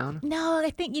in town? No,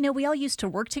 I think, we all used to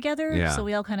work together, so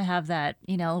we all kind of have that,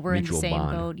 we're mutual in the same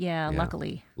bond. boat. Yeah,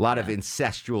 luckily. A lot of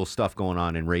incestual stuff going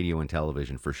on in radio and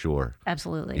television, for sure.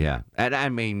 Absolutely. Yeah. And I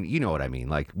mean, you know what I mean,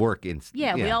 like work in...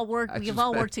 Yeah, we all work. We've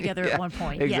all worked together at one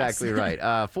point. Exactly yes. right.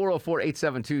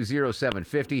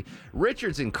 404-872-0750.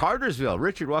 Richard's in Cartersville.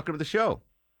 Richard, welcome to the show.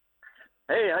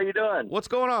 Hey, how you doing? What's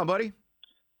going on, buddy?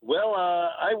 Well,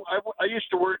 I used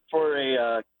to work for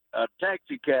a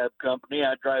taxi cab company.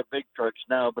 I drive big trucks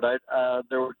now, but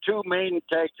there were 2 main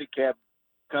taxi cab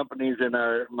companies in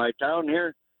my town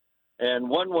here, and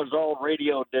one was all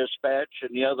radio dispatch,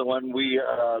 and the other one we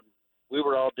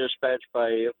were all dispatched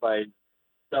by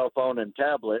cell phone and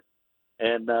tablet,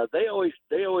 and they always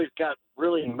got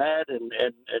really mad and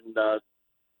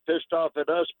pissed off at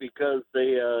us because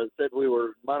they said we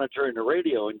were monitoring the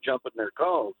radio and jumping their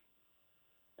calls.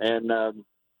 And I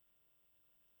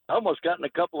almost got in a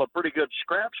couple of pretty good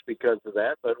scraps because of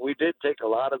that, but we did take a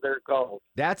lot of their calls.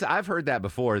 I've heard that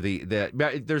before.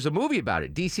 There's a movie about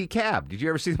it, DC Cab. Did you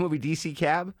ever see the movie DC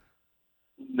Cab?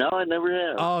 No, I never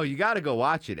have. Oh, you got to go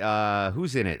watch it.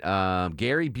 Who's in it?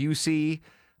 Gary Busey,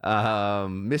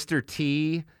 Mr.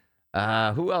 T.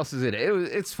 Who else is in it?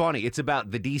 It's funny. It's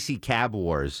about the DC cab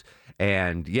wars.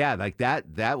 And yeah, like that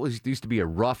used to be a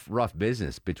rough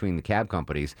business between the cab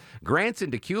companies. Grant's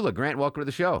in Tequila. Grant, welcome to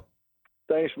the show.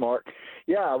 Thanks, Mark.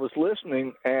 Yeah, I was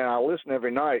listening, and I listen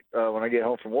every night when I get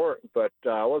home from work, but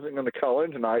I wasn't going to call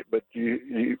in tonight, but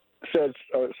you said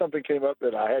something came up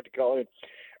that I had to call in.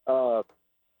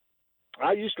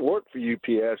 I used to work for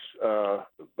UPS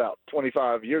about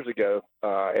 25 years ago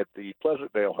at the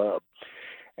Pleasantdale hub.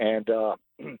 And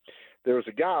there was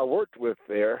a guy I worked with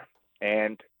there,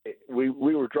 and we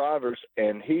were drivers,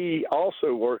 and he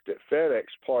also worked at FedEx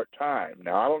part-time.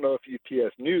 Now, I don't know if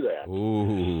UPS knew that.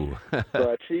 Ooh.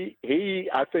 But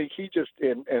I think he just,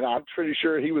 and I'm pretty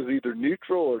sure he was either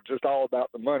neutral or just all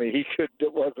about the money. It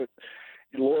wasn't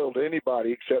loyal to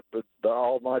anybody except the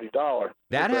almighty dollar.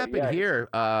 That happened here.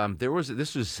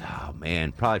 This was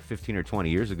probably 15 or 20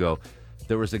 years ago.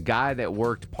 There was a guy that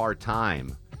worked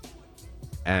part-time.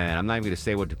 And I'm not even going to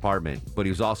say what department, but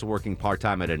he was also working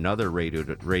part-time at another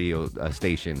radio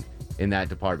station in that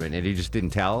department, and he just didn't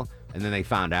tell. And then they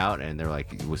found out, and they're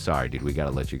like, "We're sorry, dude, we got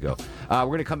to let you go." We're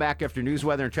going to come back after news,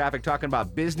 weather, and traffic, talking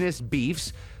about business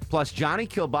beefs, plus Johnny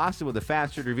Kilbasa with a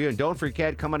fast food review. And don't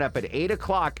forget, coming up at 8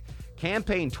 o'clock,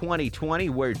 Campaign 2020,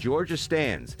 Where Georgia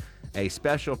Stands, a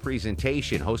special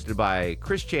presentation hosted by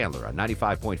Chris Chandler on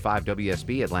 95.5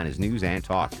 WSB, Atlanta's News and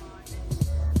Talk.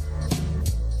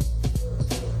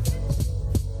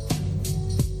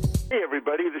 Hey,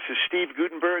 everybody, this is Steve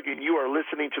Gutenberg, and you are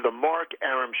listening to The Mark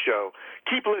Arum Show.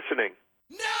 Keep listening.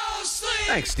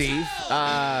 Thanks, Steve.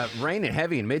 Raining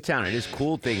heavy in Midtown. It has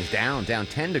cooled things down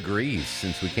 10 degrees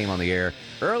since we came on the air.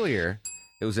 Earlier,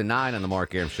 it was a 9 on the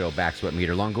Mark Arum Show back sweat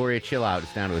meter. Longoria, chill out.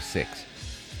 It's down to a 6.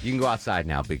 You can go outside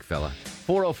now, big fella.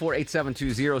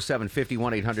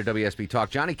 404-872-0750, 1-800-WSB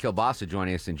Talk. Johnny Kilbasa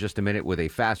joining us in just a minute with a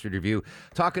fast food review,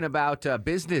 talking about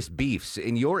business beefs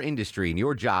in your industry, in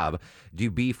your job. Do you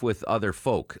beef with other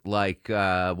folk like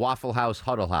Waffle House,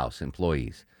 Huddle House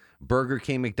employees, Burger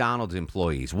King, McDonald's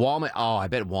employees, Walmart? Oh, I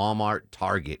bet Walmart,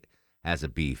 Target has a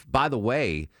beef. By the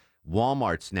way,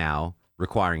 Walmart's now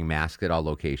requiring masks at all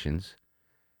locations.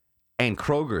 And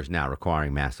Kroger's now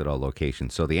requiring masks at all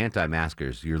locations. So the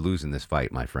anti-maskers, you're losing this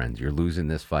fight, my friends. You're losing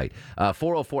this fight.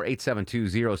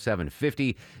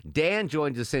 404-872-0750. Dan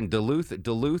joins us in Duluth.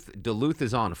 Duluth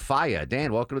is on fire.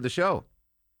 Dan, welcome to the show.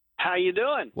 How you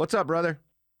doing? What's up, brother?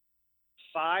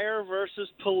 Fire versus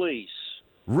police.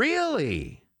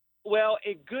 Really? Well,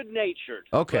 good-natured.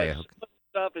 Okay. Some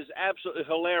stuff is absolutely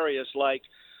hilarious, like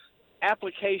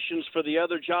applications for the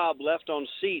other job left on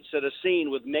seats at a scene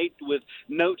with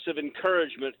notes of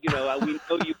encouragement. We know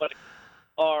you, but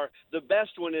or the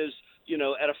best one is,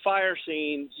 at a fire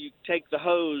scene, you take the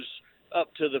hose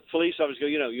up to the police officer. Go,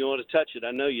 you want to touch it?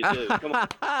 I know you do. Come on.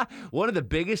 One of the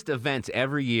biggest events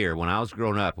every year when I was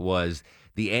growing up was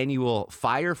the annual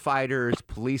firefighters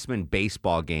policeman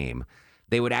baseball game.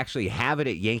 They would actually have it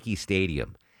at Yankee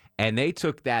Stadium. And they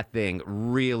took that thing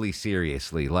really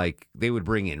seriously. Like, they would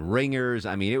bring in ringers.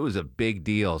 I mean, it was a big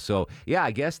deal. So, yeah, I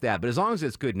guess that. But as long as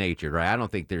it's good-natured, right? I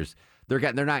don't think they're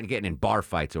not getting in bar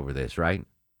fights over this, right?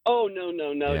 Oh, no.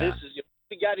 Yeah. This is,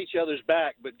 we got each other's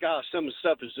back. But, gosh, some of the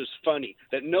stuff is just funny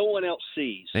that no one else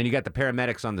sees. And you got the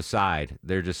paramedics on the side.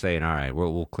 They're just saying, all right,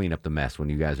 we'll clean up the mess when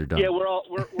you guys are done. Yeah, we're all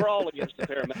against the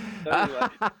paramedics. So anyway.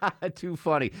 Too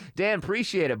funny. Dan,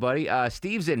 appreciate it, buddy.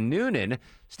 Steve's in Noonan.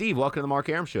 Steve, welcome to the Mark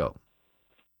Arum Show.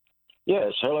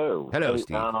 Yes, hello. Hello,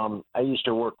 Steve. I used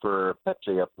to work for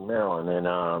Pepsi up in Maryland, and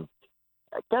I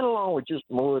got along with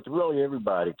really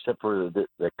everybody except for the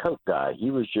Coke guy.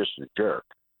 He was just a jerk.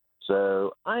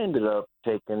 So I ended up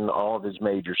taking all of his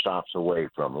major stops away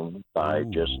from him by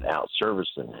just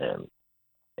out-servicing him.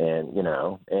 And,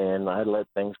 and I let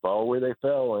things fall where they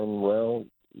fell, and, well,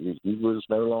 he was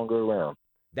no longer around.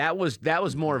 That was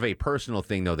more of a personal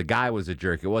thing, though. The guy was a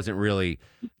jerk. It wasn't really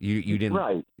you didn't.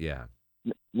 Right. Yeah.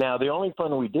 Now, the only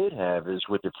fun we did have is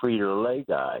with the Frito-Lay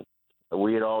guy.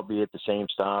 We'd all be at the same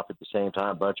stop at the same time.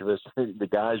 A bunch of us, the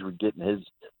guys were getting his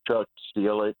truck,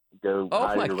 steal it, go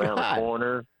hide it around the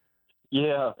corner.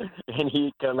 Yeah, and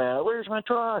he'd come out, where's my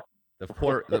truck? The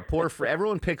poor,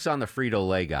 everyone picks on the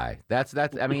Frito-Lay guy. That's.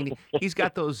 I mean, he's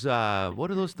got those. What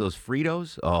are those? Those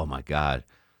Fritos? Oh my God,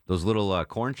 those little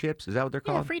corn chips. Is that what they're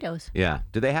called? Yeah, Fritos. Yeah.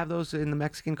 Do they have those in the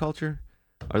Mexican culture?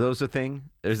 Are those a thing?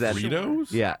 Is that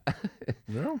Fritos? Yeah.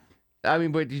 No. I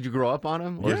mean, but did you grow up on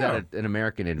them, or is that an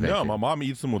American invention? No, my mom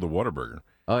eats them with a Whataburger.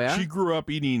 Oh yeah. She grew up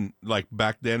eating, like,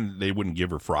 back then they wouldn't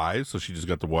give her fries, so she just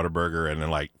got the Whataburger and then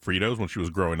like Fritos when she was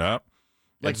growing up.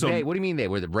 Like, so, what do you mean they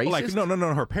were the racist? Like, no,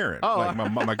 her parents. Oh,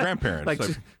 like my grandparents. Like,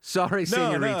 sorry,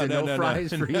 señorita, no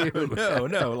fries for you.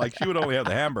 No. Like, she would only have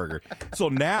the hamburger. So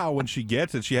now when she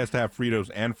gets it, she has to have Fritos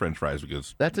and French fries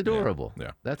because that's adorable.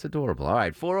 Yeah, that's adorable. All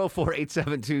right,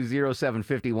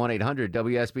 404-872-0750,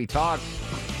 1-800-WSB Talk.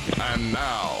 And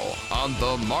now on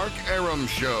the Mark Arum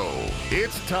Show,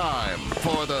 it's time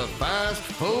for the Fast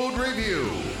Food Review.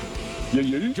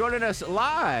 Joining us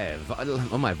live,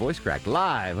 oh my voice cracked,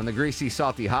 live on the Greasy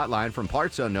Salty Hotline from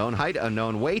parts unknown, height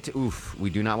unknown, weight, oof, we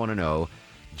do not want to know,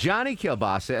 Johnny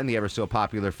Kilbasa and the ever so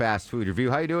popular Fast Food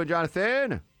Review. How you doing,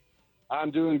 Jonathan?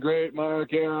 I'm doing great,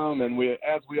 Mark Arum, and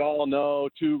as we all know,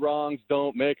 2 wrongs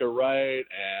don't make a right,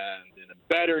 and in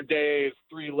better days,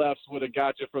 3 lefts would have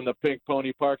got you from the Pink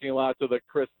Pony parking lot to the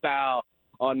Cristal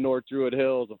on North Druid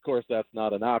Hills. Of course, that's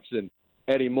not an option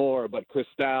anymore, but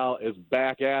Cristal is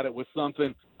back at it with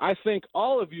something I think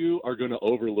all of you are going to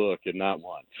overlook and not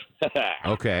want.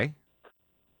 Okay.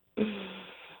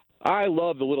 I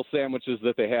love the little sandwiches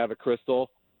that they have at Crystal,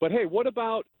 but hey, what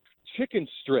about chicken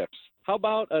strips? How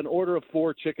about an order of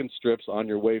 4 chicken strips on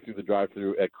your way through the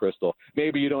drive-thru at Crystal?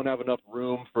 Maybe you don't have enough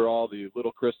room for all the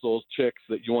little Crystals chicks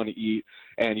that you want to eat,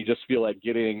 and you just feel like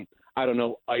getting, I don't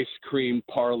know, ice cream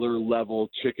parlor level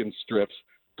chicken strips.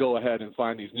 Go ahead and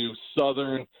find these new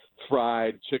Southern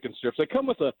fried chicken strips. They come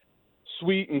with a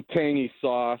sweet and tangy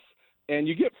sauce, and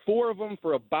you get 4 of them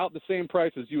for about the same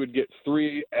price as you would get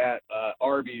 3 at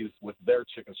Arby's with their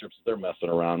chicken strips that they're messing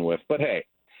around with. But hey,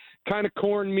 kind of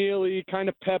cornmealy, kind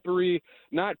of peppery,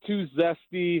 not too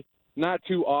zesty, not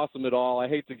too awesome at all. I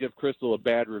hate to give Crystal a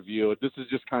bad review. This is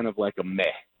just kind of like a meh.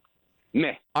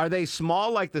 Are they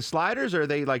small like the sliders, or are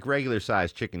they like regular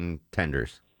sized chicken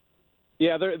tenders?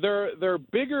 Yeah, they're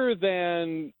bigger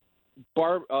than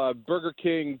Burger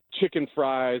King chicken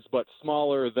fries, but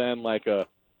smaller than like a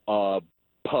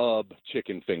pub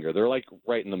chicken finger. They're like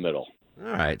right in the middle.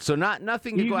 All right, so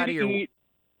nothing to go out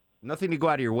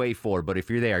of your way for, but if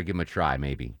you're there, give them a try,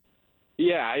 maybe.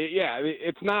 Yeah.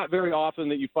 It's not very often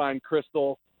that you find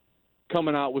Crystal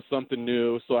coming out with something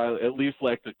new, so I at least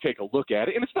like to take a look at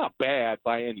it. And it's not bad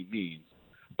by any means,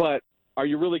 but are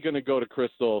you really going to go to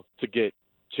Crystal to get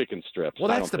chicken strips? Well,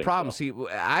 that's the problem. See,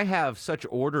 I have such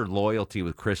order loyalty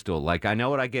with Crystal. Like, I know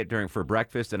what I get for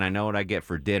breakfast, and I know what I get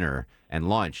for dinner and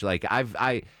lunch. Like,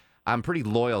 I'm pretty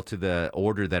loyal to the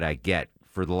order that I get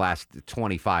for the last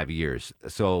 25 years.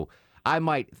 So I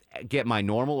might get my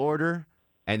normal order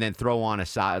and then throw on a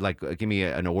side, like give me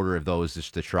an order of those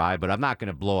just to try. But I'm not going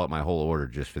to blow up my whole order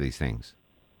just for these things.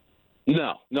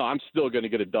 No, I'm still going to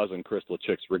get a dozen Crystal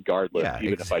Chicks regardless,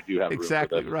 even if I do have room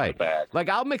exactly for them right. in the bag. Like,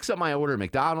 I'll mix up my order at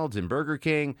McDonald's and Burger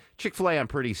King. Chick-fil-A, I'm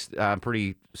pretty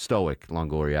stoic,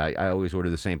 Longoria. I always order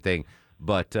the same thing.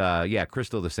 But yeah,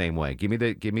 Crystal the same way. Give me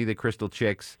the Crystal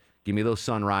Chicks. Give me those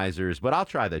Sunrisers. But I'll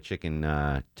try the chicken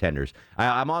tenders.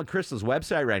 I'm on Crystal's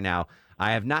website right now.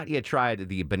 I have not yet tried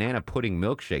the banana pudding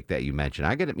milkshake that you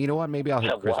mentioned. You know what? Maybe I'll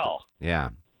hit Crystal. Wow. Yeah.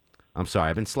 I'm sorry.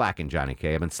 I've been slacking, Johnny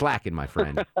K. I've been slacking, my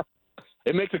friend.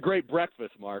 It makes a great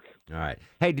breakfast, Mark. All right.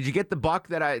 Hey, did you get the buck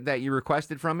that you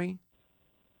requested from me?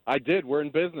 I did. We're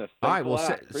in business. All Thanks right.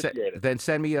 Well, Appreciate it. then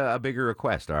send me a bigger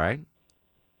request, all right?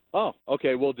 Oh,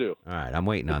 okay. We'll do. All right. I'm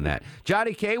waiting on that.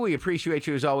 Johnny K., we appreciate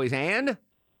you as always. And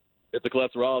if the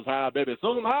cholesterol is high, baby,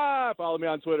 zoom high. Follow me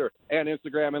on Twitter and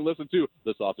Instagram and listen to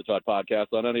the Sausage Hut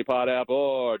Podcast on any pod app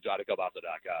or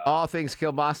JohnnyKilbasa.com. all things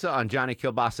Kilbasa on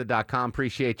JohnnyKilbasa.com.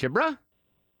 Appreciate you, bruh.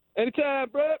 Anytime,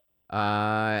 bruh.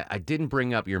 I didn't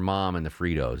bring up your mom and the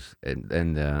Fritos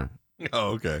and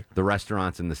okay. The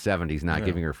restaurants in the 70s not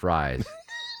giving her fries.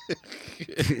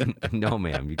 No,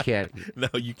 ma'am, you can't. No,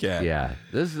 you can't. Yeah,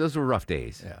 those were rough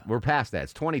days. Yeah. We're past that.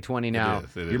 It's 2020 now.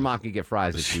 It Your is. mom can get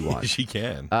fries if she wants. She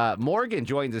can. Morgan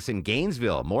joins us in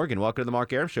Gainesville. Morgan, welcome to the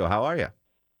Mark Arum Show. How are you?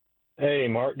 Hey,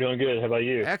 Mark, doing good. How about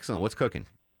you? Excellent. What's cooking?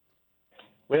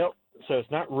 Well, so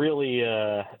it's not really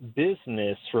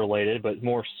business related, but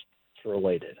more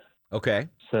related. Okay.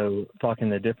 So talking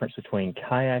the difference between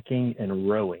kayaking and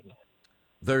rowing.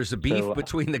 There's a beef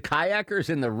between the kayakers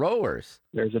and the rowers.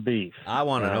 There's a beef. I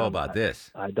want to know about this.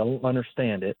 I don't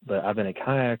understand it, but I've been a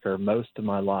kayaker most of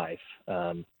my life.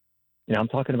 I'm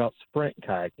talking about sprint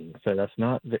kayaking. So that's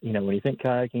not, when you think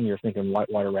kayaking, you're thinking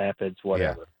whitewater rapids,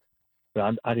 whatever.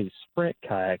 But I do sprint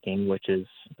kayaking, which is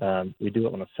we do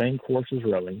it on the same course as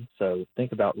rowing. So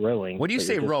think about rowing. When you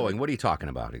say rowing, what are you talking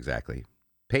about exactly?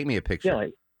 Paint me a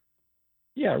picture.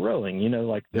 Yeah, rowing.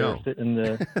 Like they're sitting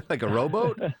the like a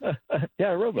rowboat.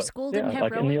 Yeah, a rowboat. Your school didn't have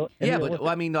rowing. But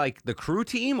I mean, like the crew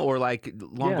team or like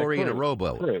Longoria in a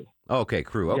rowboat. Crew. Okay,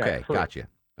 crew. Okay, Yeah, crew. Gotcha.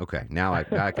 Okay, now I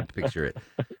can picture it.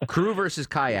 Crew versus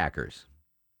kayakers.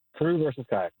 Crew versus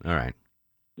kayak. All right.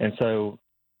 And so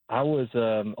I was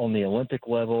on the Olympic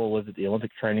level, lived at the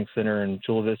Olympic Training Center in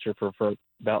Chula Vista for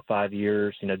about 5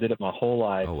 years. Did it my whole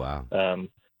life. Oh, wow.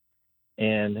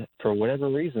 And for whatever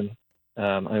reason,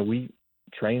 we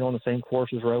train on the same course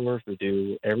as rowers. We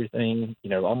do everything,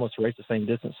 almost race the same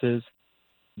distances.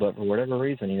 But for whatever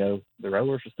reason, the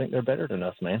rowers just think they're better than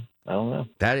us, man. I don't know.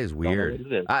 That is weird. Don't know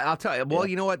what it is. I'll tell you. Well,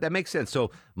 you know what? That makes sense.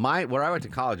 So where I went to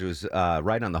college was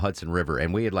right on the Hudson River,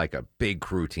 and we had like a big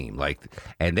crew team,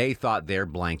 and they thought their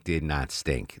blank did not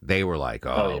stink. They were like,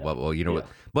 well, you know what?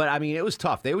 But I mean, it was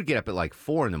tough. They would get up at like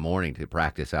 4 a.m. to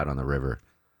practice out on the river.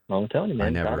 I'm telling you,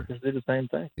 man. never- Doctors do the same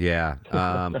thing. Yeah.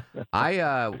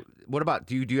 What about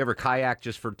do you ever kayak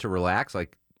just to relax?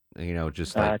 Like,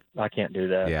 just like I can't do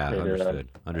that. Yeah, Either,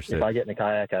 understood. If I get in a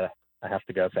kayak, I have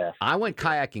to go fast. I went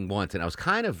kayaking once, and I was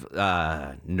kind of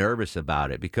nervous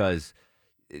about it because,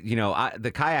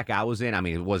 the kayak I was in, I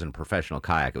mean, it wasn't a professional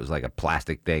kayak. It was like a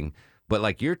plastic thing. But,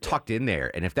 like, you're tucked in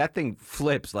there, and if that thing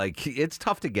flips, like, it's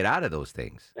tough to get out of those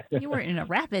things. You weren't in a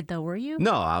rapid, though, were you?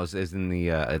 No, I was in the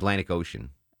Atlantic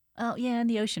Ocean. Oh, yeah, in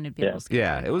the ocean it'd be a little scary.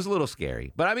 Yeah, it was a little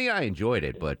scary. But, I mean, I enjoyed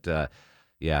it. But,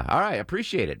 yeah. All right,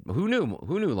 appreciate it. Who knew,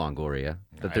 Longoria,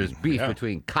 that there's beef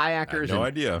between kayakers no and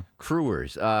idea.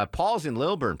 crewers? Paul's in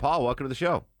Lilburn. Paul, welcome to the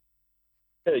show.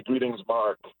 Hey, greetings,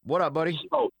 Mark. What up, buddy?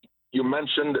 So, you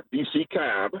mentioned BC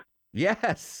Cab.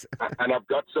 Yes. And I've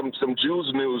got some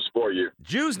Jews news for you.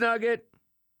 Jews nugget.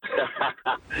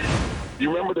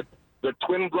 You remember the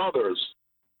twin brothers?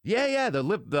 Yeah, the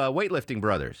weightlifting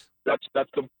brothers. That's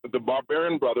the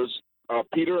Barbarian brothers.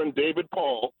 Peter and David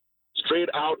Paul, straight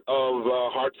out of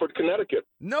Hartford, Connecticut.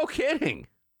 No kidding.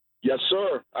 Yes,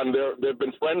 sir. And they've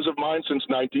been friends of mine since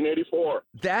 1984.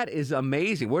 That is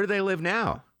amazing. Where do they live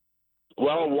now?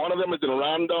 Well, one of them is in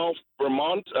Randolph,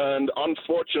 Vermont, and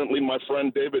unfortunately, my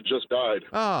friend David just died.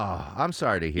 Oh, I'm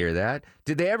sorry to hear that.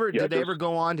 Did they ever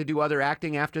go on to do other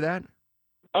acting after that?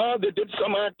 They did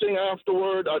some acting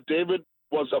afterward. David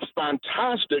was a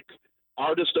fantastic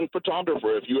artist and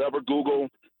photographer. If you ever Google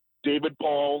David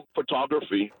Paul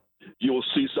photography, you will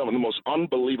see some of the most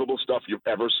unbelievable stuff you've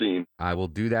ever seen. I will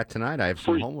do that tonight. I have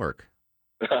some homework.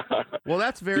 Well,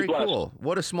 that's very cool.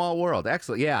 What a small world.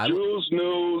 Excellent. Yeah. Jews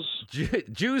News.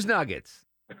 Jews Nuggets.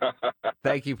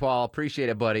 Thank you, Paul. Appreciate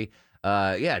it, buddy.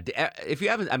 If you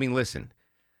haven't, I mean, listen,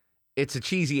 it's a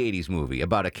cheesy 80s movie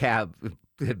about a cab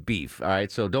beef, all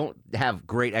right? So don't have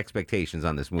great expectations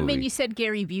on this movie. I mean, you said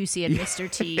Gary Busey and Mr.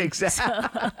 T.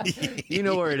 Exactly. So. You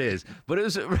know where it is. But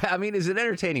it's an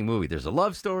entertaining movie. There's a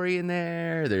love story in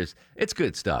there. It's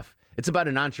good stuff. It's about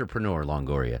an entrepreneur,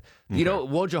 Longoria. Okay. You know,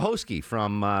 Wojciechowski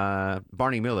from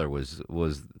Barney Miller was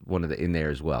one of in there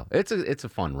as well. It's a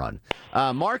fun run.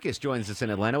 Marcus joins us in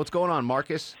Atlanta. What's going on,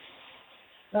 Marcus?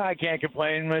 I can't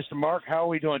complain, Mr. Mark. How are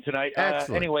we doing tonight?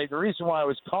 Excellent. Anyway, the reason why I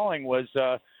was calling was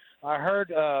I heard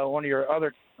one of your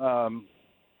other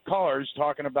callers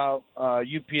talking about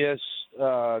UPS,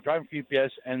 driving for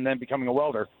UPS, and then becoming a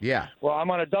welder. Yeah. Well, I'm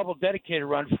on a double dedicated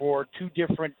run for two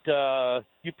different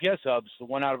UPS hubs, the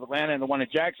one out of Atlanta and the one in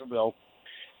Jacksonville.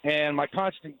 And my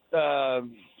constant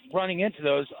running into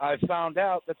those, I found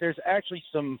out that there's actually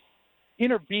some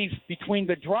inner beef between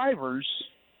the drivers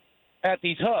at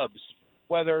these hubs,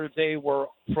 whether they were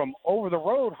from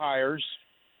over-the-road hires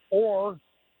or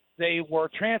they were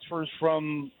transfers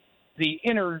from the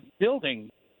inner building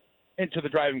into the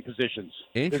driving positions.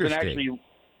 Interesting.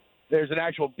 There's an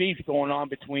actual beef going on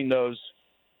between those,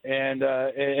 and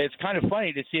it's kind of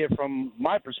funny to see it from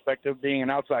my perspective, being an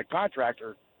outside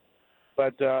contractor.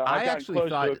 But I got close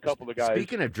to a couple of guys.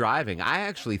 Speaking of driving, I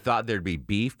actually thought there'd be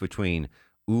beef between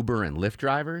Uber and Lyft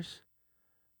drivers,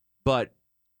 but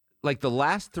like the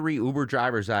last 3 Uber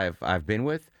drivers I've been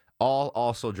with, all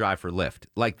also drive for Lyft.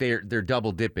 Like they're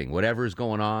double dipping. Whatever's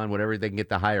going on, whatever they can get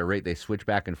the higher rate, they switch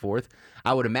back and forth.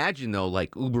 I would imagine though,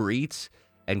 like Uber Eats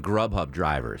and Grubhub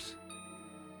drivers,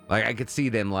 like I could see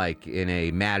them like in a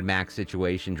Mad Max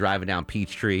situation, driving down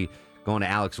Peachtree, going to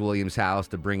Alex Williams' house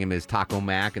to bring him his Taco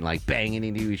Mac and like banging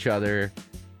into each other.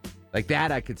 Like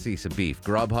that, I could see some beef.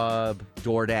 Grubhub,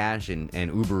 DoorDash,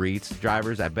 and Uber Eats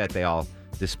drivers, I bet they all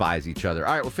despise each other.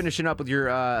 All right, we're finishing up with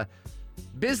your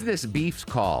business beefs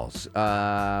calls.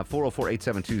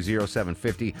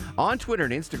 404-872-0750. On Twitter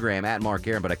and Instagram, at Mark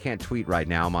Arum, but I can't tweet right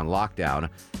now. I'm on lockdown.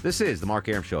 This is the Mark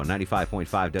Arum Show on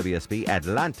 95.5 WSB,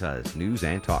 Atlanta's News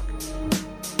and Talk.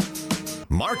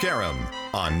 Mark Arum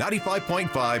on 95.5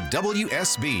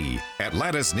 WSB,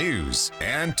 Atlanta's News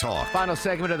and Talk. Final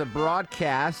segment of the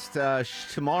broadcast.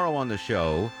 Tomorrow on the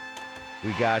show,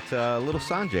 we got Little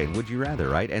Sanjay, Would You Rather,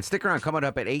 right? And stick around, coming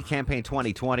up at 8 Campaign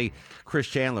 2020, Chris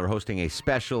Chandler hosting a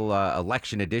special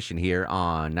election edition here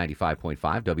on 95.5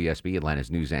 WSB,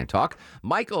 Atlanta's News and Talk.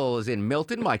 Michael is in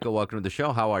Milton. Michael, welcome to the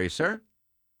show. How are you, sir?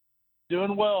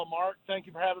 Doing well, Mark. Thank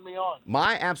you for having me on.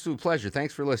 My absolute pleasure.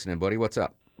 Thanks for listening, buddy. What's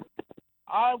up?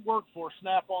 I work for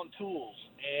Snap-on Tools,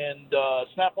 and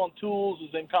Snap-on Tools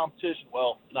is in competition.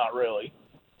 Well, not really,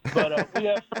 but we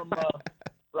have some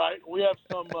we have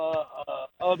some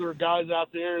other guys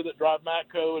out there that drive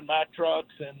Matco and Mack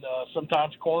trucks, and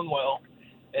sometimes Cornwell,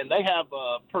 and they have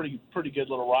a pretty good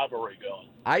little rivalry going.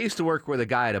 I used to work with a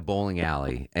guy at a bowling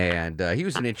alley, and he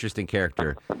was an interesting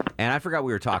character. And I forgot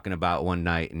we were talking about one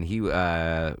night, and he, we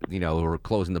were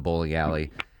closing the bowling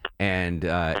alley.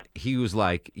 And he was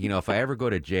like, if I ever go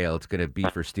to jail, it's going to be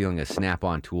for stealing a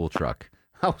Snap-on tool truck.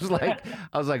 I was like,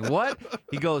 what?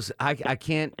 He goes, I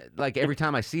can't, like, every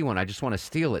time I see one, I just want to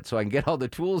steal it so I can get all the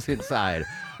tools inside.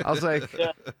 I was like,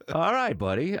 all right,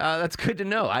 buddy, that's good to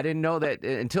know. I didn't know that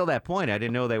until that point. I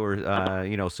didn't know they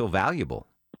were, so valuable.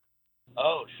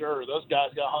 Oh, sure. Those guys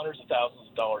got hundreds of thousands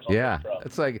of dollars on their truck.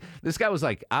 It's like, this guy was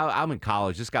like, I'm in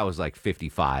college. This guy was like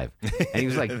 55. And he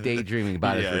was like daydreaming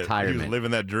about his retirement. He was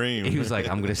living that dream. He was like,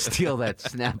 I'm going to steal that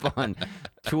Snap-on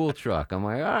tool truck. I'm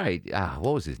like, all right.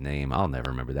 What was his name? I'll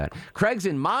never remember that. Craig's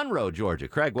in Monroe, Georgia.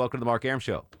 Craig, welcome to the Mark Arum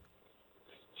Show.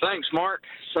 Thanks, Mark.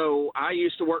 So I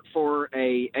used to work for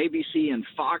a ABC and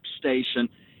Fox station,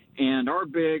 and our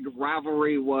big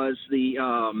rivalry was the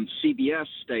CBS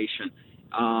station.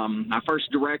 I first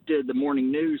directed the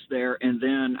morning news there, and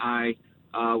then I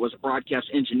was a broadcast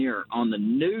engineer. On the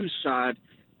news side,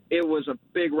 it was a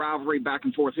big rivalry back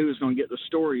and forth who was going to get the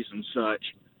stories and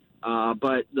such.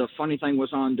 But the funny thing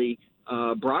was on the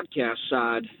broadcast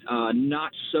side,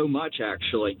 not so much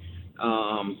actually.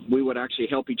 We would actually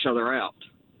help each other out.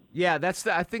 Yeah,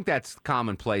 I think that's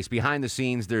commonplace. Behind the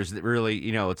scenes, there's really,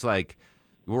 it's like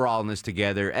we're all in this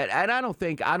together. And I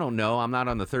don't know, I'm not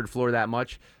on the third floor that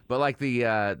much, but like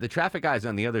the traffic guys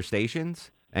on the other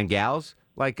stations and gals,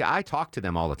 like I talk to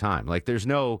them all the time. Like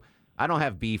I don't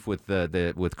have beef with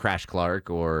with Crash Clark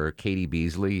or Katie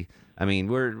Beasley. I mean,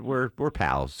 we're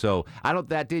pals. So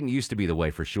that didn't used to be the way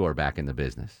for sure back in the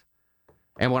business.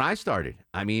 And when I started,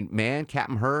 I mean, man,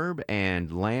 Captain Herb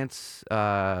and Lance,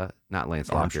 not Lance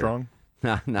Armstrong,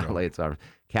 not Lance Armstrong,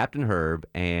 Captain Herb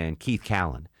and Keith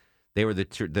Callan, they were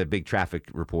the big traffic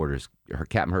reporters.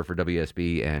 Captain Herb for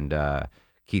WSB and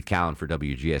Keith Callan for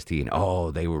WGST,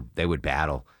 and they would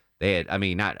battle. They had,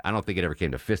 I don't think it ever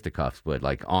came to fisticuffs, but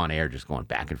like on air, just going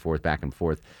back and forth, back and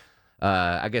forth.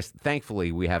 I guess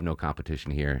thankfully we have no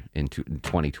competition here in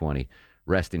 2020.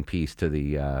 Rest in peace to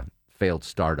the failed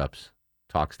startups.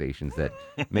 Talk stations that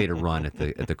made a run at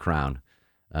the crown.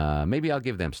 Maybe I'll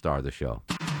give them star of the show.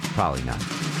 Probably not.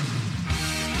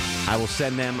 I will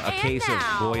send them a case of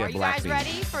Goya black beans. Are you guys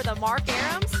ready for the Mark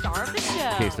Arum star of the show?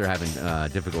 In case they're having a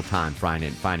difficult time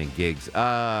finding gigs.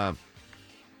 Wow,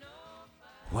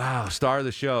 star of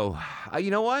the show.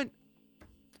 You know what?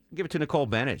 Give it to Nicole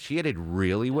Bennett. She did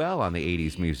really well on the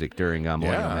 80s music during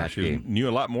Millennium Match Game. Knew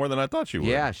a lot more than I thought she would.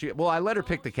 Yeah, I let her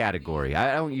pick the category.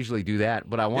 I don't usually do that,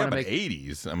 but I want to make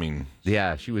 80s. I mean,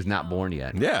 yeah, she was not born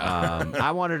yet. Yeah,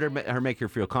 I wanted her make her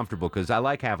feel comfortable because I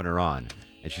like having her on,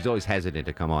 and she's always hesitant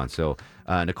to come on. So,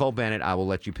 Nicole Bennett, I will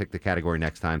let you pick the category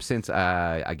next time since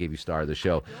I gave you star of the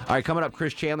show. All right, coming up,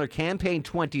 Chris Chandler, Campaign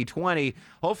 2020.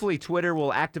 Hopefully, Twitter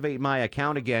will activate my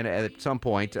account again at some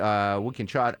point. We can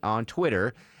chat on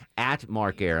Twitter. At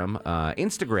Mark Arum,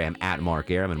 Instagram at Mark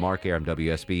Arum, and Mark Arum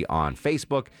WSB on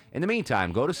Facebook. In the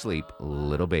meantime, go to sleep,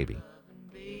 little baby.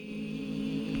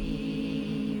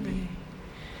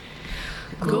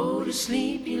 Go to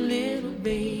sleep, you little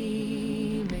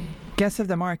baby. Guests of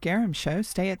the Mark Arum Show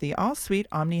stay at the All Suite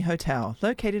Omni Hotel,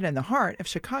 located in the heart of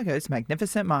Chicago's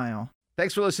Magnificent Mile.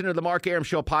 Thanks for listening to the Mark Arum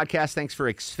Show podcast. Thanks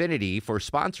for Xfinity for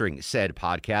sponsoring said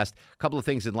podcast. A couple of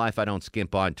things in life I don't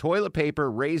skimp on. Toilet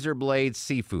paper, razor blades,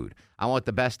 seafood. I want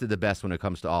the best of the best when it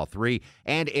comes to all three.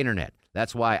 And internet.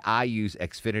 That's why I use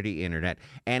Xfinity Internet.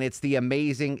 And it's the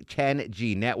amazing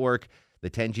 10G network. The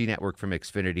 10G network from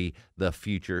Xfinity. The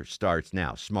future starts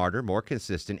now. Smarter, more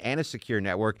consistent, and a secure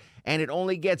network. And it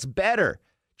only gets better.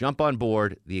 Jump on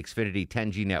board the Xfinity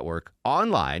 10G network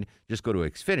online. Just go to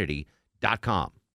Xfinity.com.